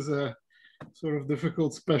mean, this is a sort of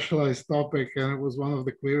difficult specialized topic, and it was one of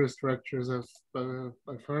the clearest structures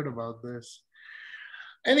I've heard about this.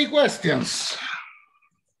 Any questions?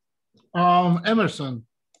 Emerson.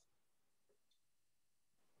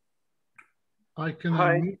 I can.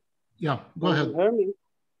 Hi. Yeah, go Can ahead. you hear me?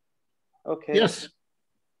 Okay. Yes.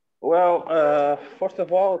 Well, first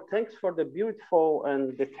of all, thanks for the beautiful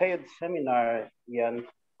and detailed seminar, Ian.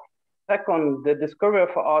 Second, the discovery of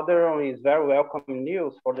Odderon is very welcome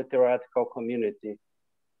news for the theoretical community.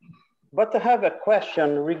 But I have a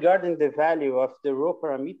question regarding the value of the rho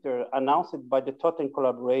parameter announced by the TOTEM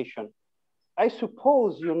collaboration. I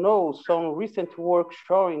suppose you know some recent work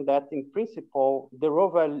showing that in principle, the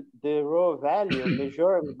rho value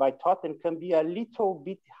measured by TOTEM can be a little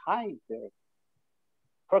bit higher.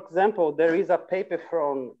 For example, there is a paper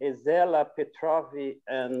from Ezela, Petrovi,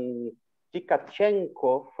 and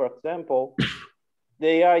Tkachenko, for example.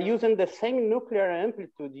 They are using the same nuclear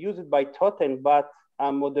amplitude used by TOTEM, but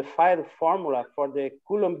a modified formula for the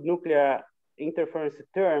Coulomb nuclear interference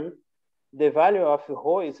term. The value of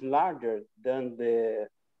rho is larger than the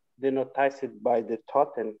noticed by the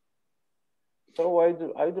TOTEM. So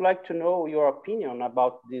I'd like to know your opinion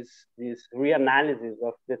about this reanalysis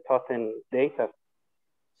of the TOTEM data.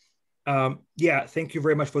 Yeah, thank you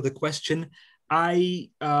very much for the question. I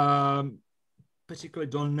particularly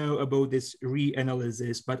don't know about this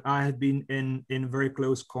reanalysis, but I have been in very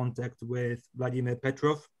close contact with Vladimir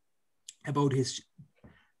Petrov about his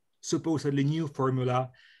supposedly new formula.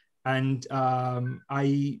 And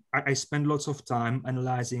I spend lots of time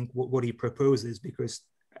analyzing what he proposes, because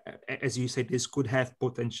as you said, this could have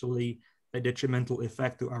potentially a detrimental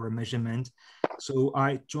effect to our measurement. So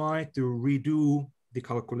I tried to redo the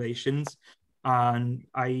calculations, and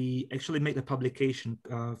I actually made a publication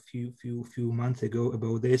a few months ago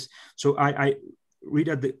about this. So I read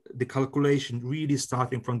at the calculation really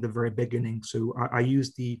starting from the very beginning. So I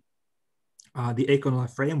used the Econol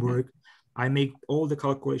framework. I make all the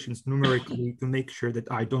calculations numerically to make sure that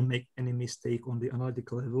I don't make any mistake on the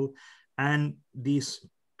analytical level. And this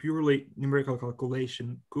purely numerical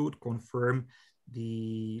calculation could confirm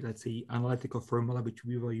the, let's say, analytical formula which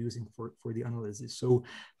we were using for the analysis. So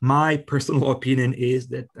my personal opinion is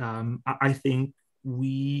that I think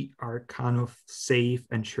we are kind of safe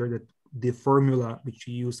and sure that the formula which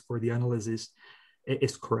we use for the analysis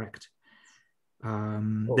is correct.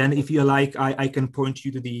 Then if you like, I can point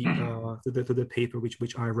you to the paper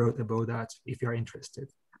which I wrote about that if you're interested.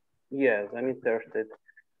 Yes, I'm interested.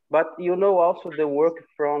 But you know also the work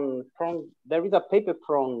from there is a paper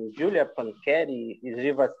from Giulia Pancheri,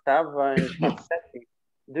 Srivastava, and Passetti.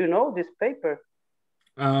 Do you know this paper?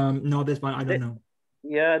 No, this one I don't know.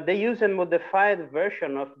 Yeah, they use a modified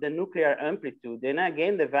version of the nuclear amplitude, and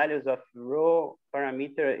again the values of rho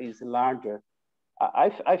parameter is larger.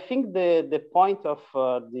 I think the point of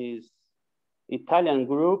this Italian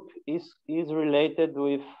group is related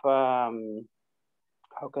with how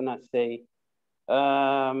can I say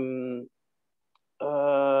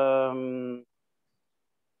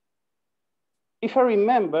if I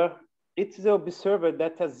remember, it's the observer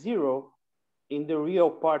that a zero in the real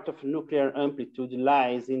part of nuclear amplitude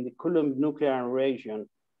lies in the Coulomb nuclear region.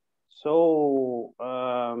 So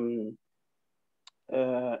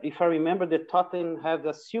if I remember, the TOTEM has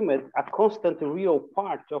assumed a constant real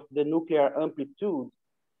part of the nuclear amplitude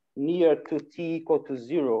near to t equal to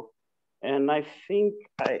 0. And I think,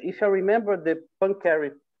 if I remember, the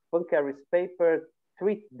Pancheri's paper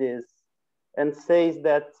treats this and says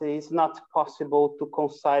that it's not possible to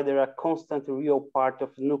consider a constant real part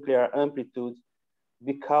of nuclear amplitude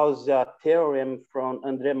because a theorem from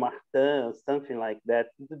André Martin, something like that.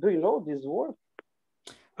 Do you know this work?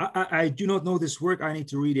 I do not know this work. I need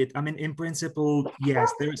to read it. I mean, in principle,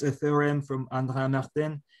 yes, there's a theorem from André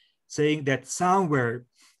Martin saying that somewhere,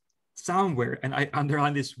 and I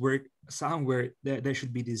underline this word, somewhere there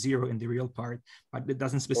should be the zero in the real part, but it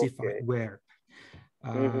doesn't specify where.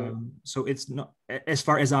 So it's not, as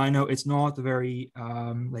far as I know, it's not very,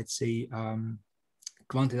 let's say,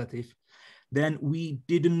 quantitative. Then we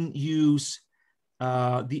didn't use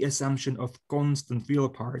the assumption of constant real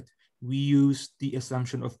part. We used the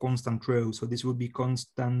assumption of constant rho. So this would be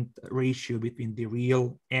constant ratio between the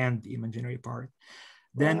real and the imaginary part.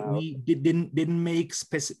 Then we didn't make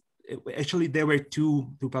specific. Actually, there were two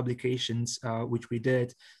publications which we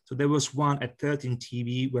did. So there was one at 13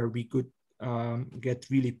 TeV where we could get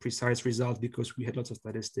really precise results because we had lots of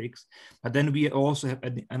statistics. But then we also have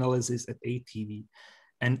an analysis at 8 TeV.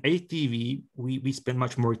 And 8 TeV, we spend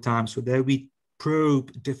much more time. So there we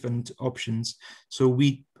probe different options. So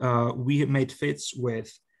we made fits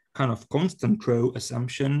with kind of constant rho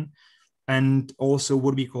assumption and also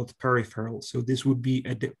what we call peripheral. So this would be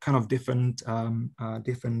a kind of different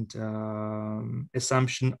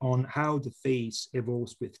assumption on how the phase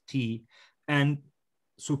evolves with T. And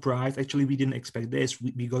surprise, actually, we didn't expect this.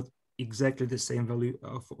 We got exactly the same value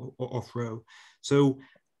of rho. So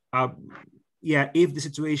yeah, if the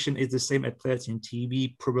situation is the same at 13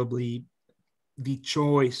 TeV, probably the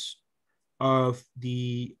choice of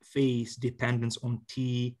the phase dependence on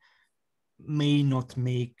T may not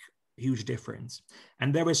make huge difference.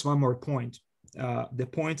 And there is one more point. The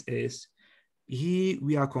point is, here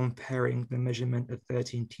we are comparing the measurement at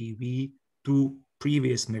 13 TeV to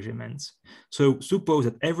previous measurements. So suppose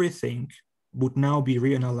that everything would now be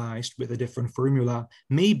reanalyzed with a different formula.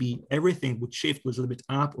 Maybe everything would shift a little bit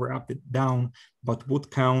up or up and down, but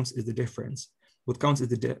what counts is the difference. What counts is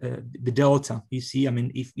the delta. You see, I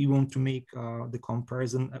mean, if we want to make the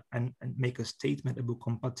comparison and make a statement about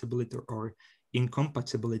compatibility or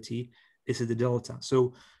incompatibility, this is the delta.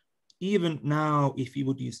 So even now, if we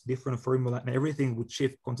would use different formula and everything would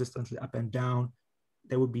shift consistently up and down,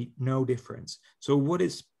 there would be no difference. So what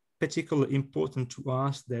is particularly important to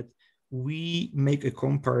us that we make a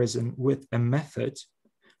comparison with a method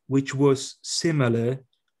which was similar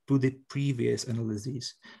to the previous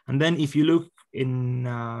analyses. And then if you look in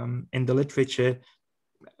the literature,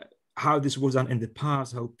 how this was done in the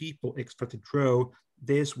past, how people extracted rho,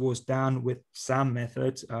 this was done with some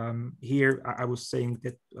methods. Here, I was saying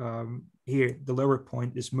that here, the lower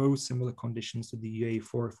point is most similar conditions to the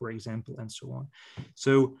UA4, for example, and so on.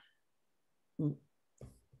 So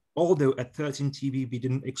although at 13 TeV, we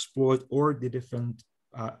didn't exploit all the different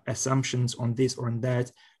assumptions on this or on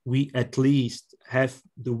that, we at least have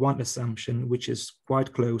the one assumption, which is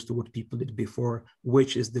quite close to what people did before,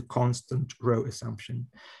 which is the constant rho assumption.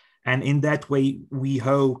 And in that way, we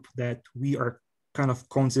hope that we are kind of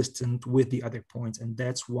consistent with the other points. And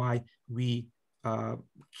that's why we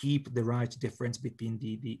keep the right difference between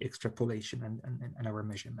the extrapolation and our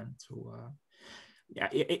measurement. So yeah,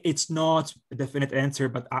 it's not a definite answer,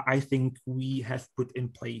 but I think we have put in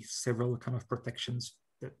place several kind of protections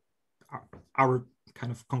that our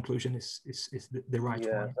kind of conclusion is the right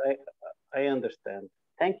one. Yes, I understand.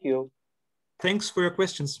 Thank you. Thanks for your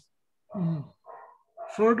questions.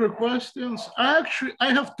 Further questions? I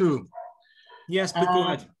have two. Yes, but go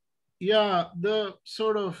ahead. Yeah, the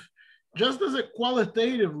sort of, just as a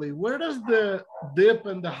qualitatively, where does the dip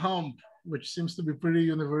and the hump, which seems to be pretty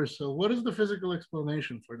universal, what is the physical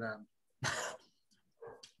explanation for that?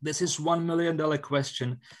 This is $1 million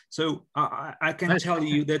question. So I can tell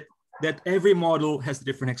you that every model has a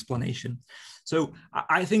different explanation. So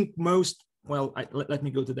I think most, well, let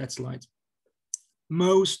me go to that slide.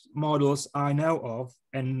 Most models I know of,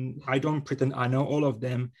 and I don't pretend I know all of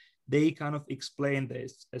them, they kind of explain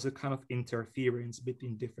this as a kind of interference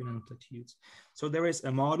between different amplitudes. So there is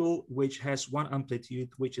a model which has one amplitude,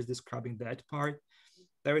 which is describing that part.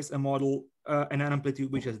 There is a model, an amplitude,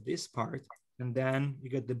 which has this part. And then you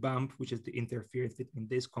get the bump, which is the interference between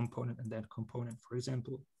this component and that component, for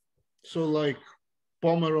example. So like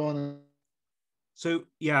Pomeron. So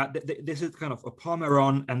yeah, this is kind of a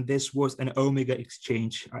Pomeron, and this was an omega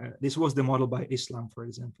exchange. This was the model by Islam, for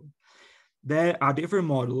example. There are different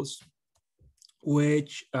models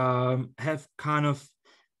which have kind of,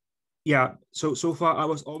 yeah, so far I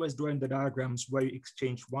was always drawing the diagrams where you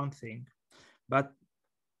exchange one thing, but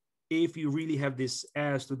if you really have this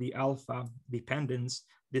as to the alpha dependence,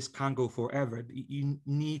 this can't go forever. You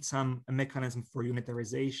need some mechanism for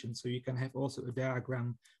unitarization. So you can have also a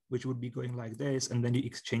diagram which would be going like this, and then you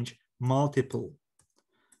exchange multiple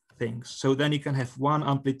things. So then you can have one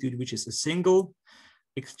amplitude, which is a single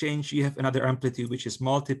exchange. You have another amplitude, which is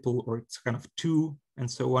multiple, or it's kind of two, and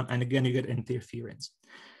so on. And again, you get interference.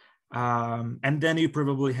 And then you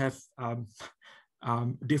probably have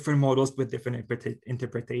different models with different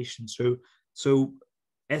interpretations. So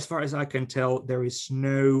as far as I can tell, there is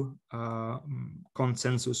no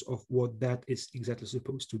consensus of what that is exactly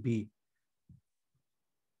supposed to be.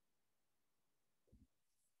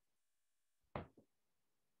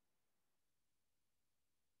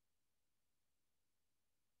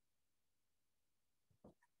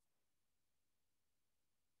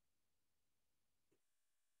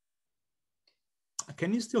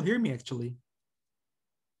 Can you still hear me, actually?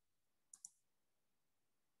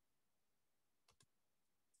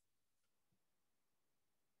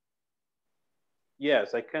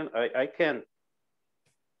 Yes, I can. I can.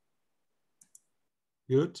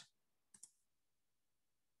 Good.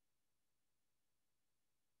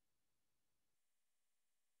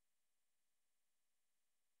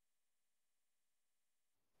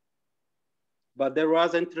 But there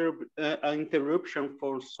was an interruption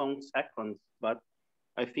for some seconds, but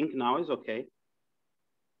I think now is okay.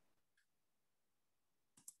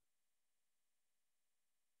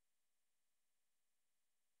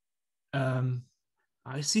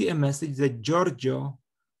 I see a message that Giorgio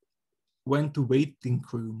went to waiting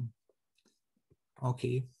room.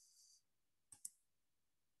 Okay.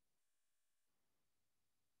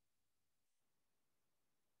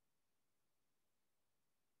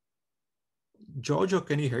 Giorgio,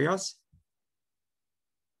 can you hear us?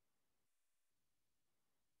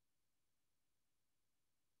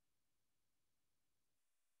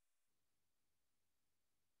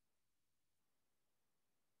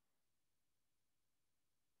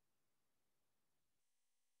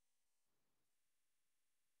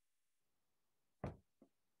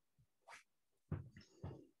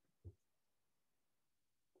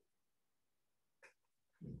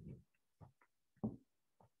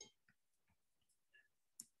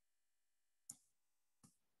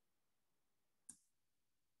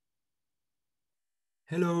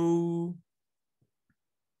 Hello.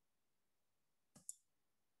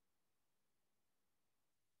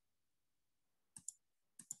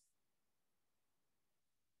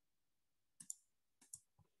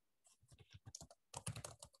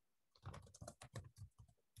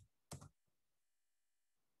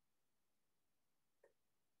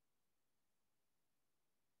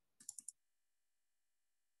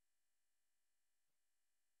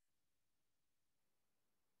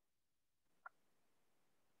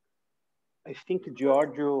 I think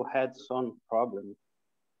Giorgio had some problem.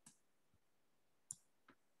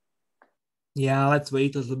 Yeah, let's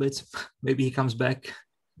wait a little bit. Maybe he comes back.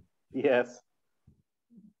 Yes.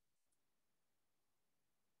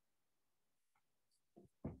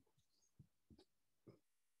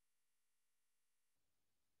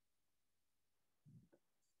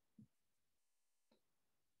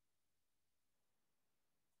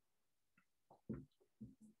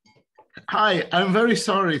 Hi, I'm very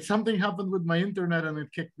sorry. Something happened with my internet and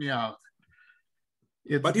it kicked me out.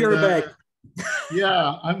 But you're back.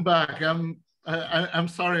 Yeah, I'm back. I'm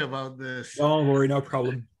sorry about this. Don't worry, no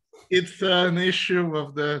problem. It's an issue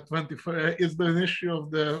of the 24. It's an issue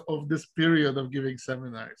of this period of giving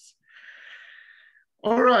seminars.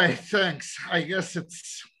 All right, thanks. I guess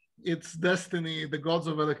it's destiny, the gods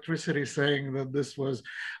of electricity saying that this was.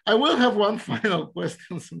 I will have one final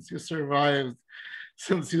question since you survived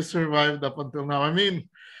up until now. I mean,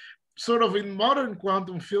 sort of in modern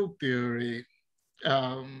quantum field theory,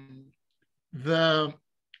 a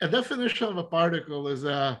definition of a particle is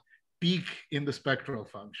a peak in the spectral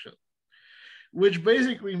function, which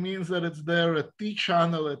basically means that it's there at T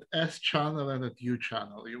channel, at S channel, and at U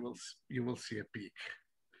channel. You will see a peak.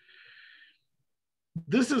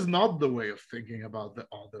 This is not the way of thinking about the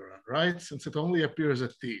Odderon, right? Since it only appears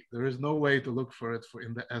at T, there is no way to look for it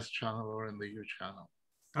in the S channel or in the U channel.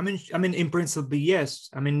 I mean, in principle, yes.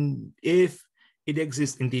 I mean, if it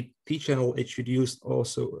exists in the T channel, it should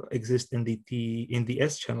also exist in the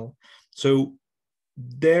S channel. So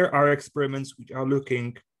there are experiments which are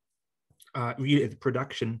looking really at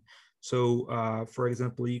production. So, for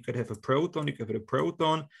example, you could have a proton. You could have a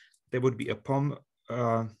proton. There would be a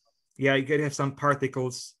yeah, you could have some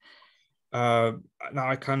particles. Now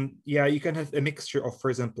you can have a mixture of, for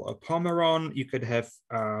example, a pomeron. You could have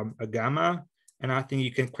a gamma. And I think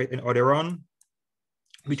you can create an Odderon,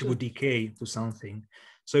 which would decay to something.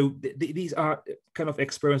 So these are kind of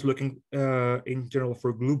experiments looking in general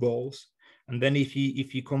for glue balls. And then if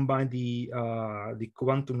you combine the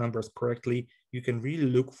quantum numbers correctly, you can really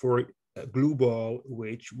look for a glue ball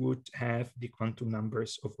which would have the quantum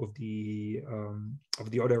numbers of the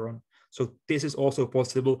Odderon. So this is also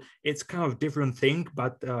possible. It's kind of a different thing,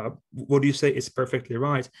 but what you say is perfectly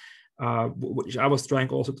right. Which I was trying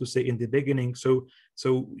also to say in the beginning. So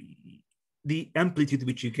the amplitude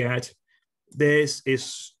which you get, this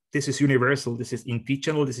is universal. This is in T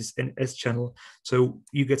channel, this is in S channel. So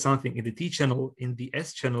you get something in the T channel. In the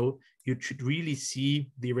S channel, you should really see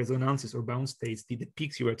the resonances or bound states, the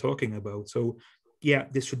peaks you were talking about. So yeah,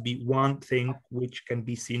 this should be one thing which can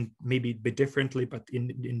be seen maybe a bit differently, but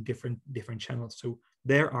in different channels. So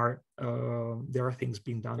there are things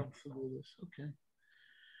being done. Okay.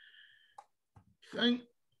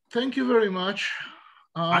 Thank you very much.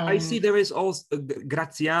 I see there is also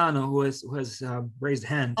Graziano who has raised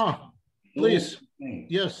hand. Oh, please. Okay.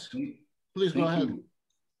 Yes, please go ahead.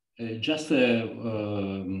 Just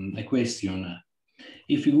a question.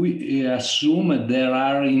 If we assume there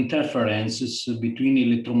are interferences between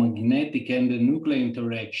electromagnetic and nuclear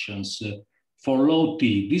interactions for low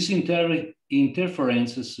T, these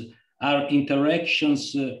interferences are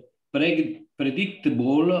interactions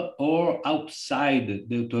predictable or outside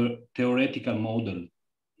the theoretical model?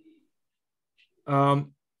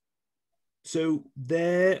 So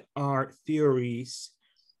there are theories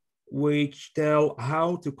which tell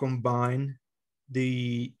how to combine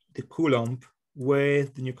the Coulomb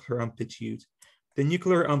with the nuclear amplitude. The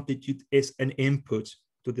nuclear amplitude is an input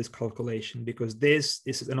to this calculation, because this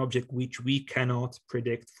is an object which we cannot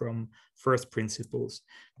predict from first principles.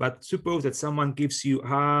 But suppose that someone gives you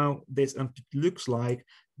how this amplitude looks like,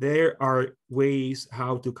 there are ways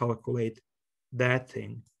how to calculate that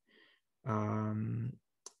thing.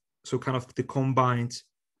 So kind of the combined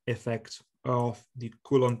effect of the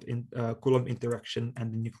Coulomb interaction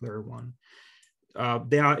and the nuclear one.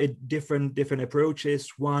 There are different approaches.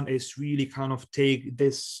 One is really kind of take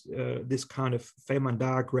this kind of Feynman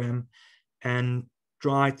diagram and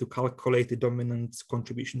try to calculate the dominant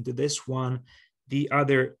contribution to this one. The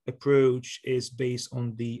other approach is based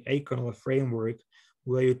on the acanal framework,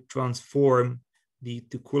 where you transform the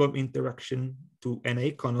Coulomb interaction to an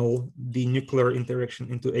acanal, the nuclear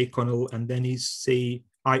interaction into acanal, and then you say,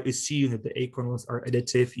 I assume that the acanals are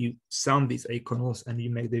additive. You sum these acanals and you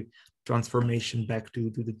make the transformation back to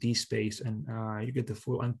the D space, and you get the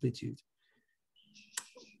full amplitude.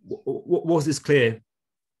 Was this clear?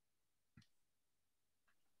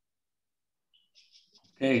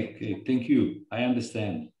 Okay, thank you. I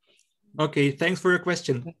understand. Okay, thanks for your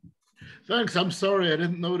question. Thanks. I'm sorry I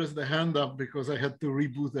didn't notice the hand up because I had to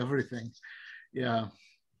reboot everything. Yeah.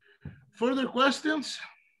 Further questions?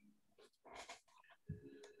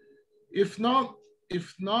 If not,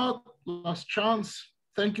 last chance.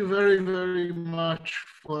 Thank you very, very much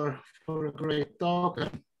for a great talk.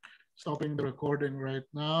 I'm stopping the recording right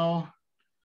now.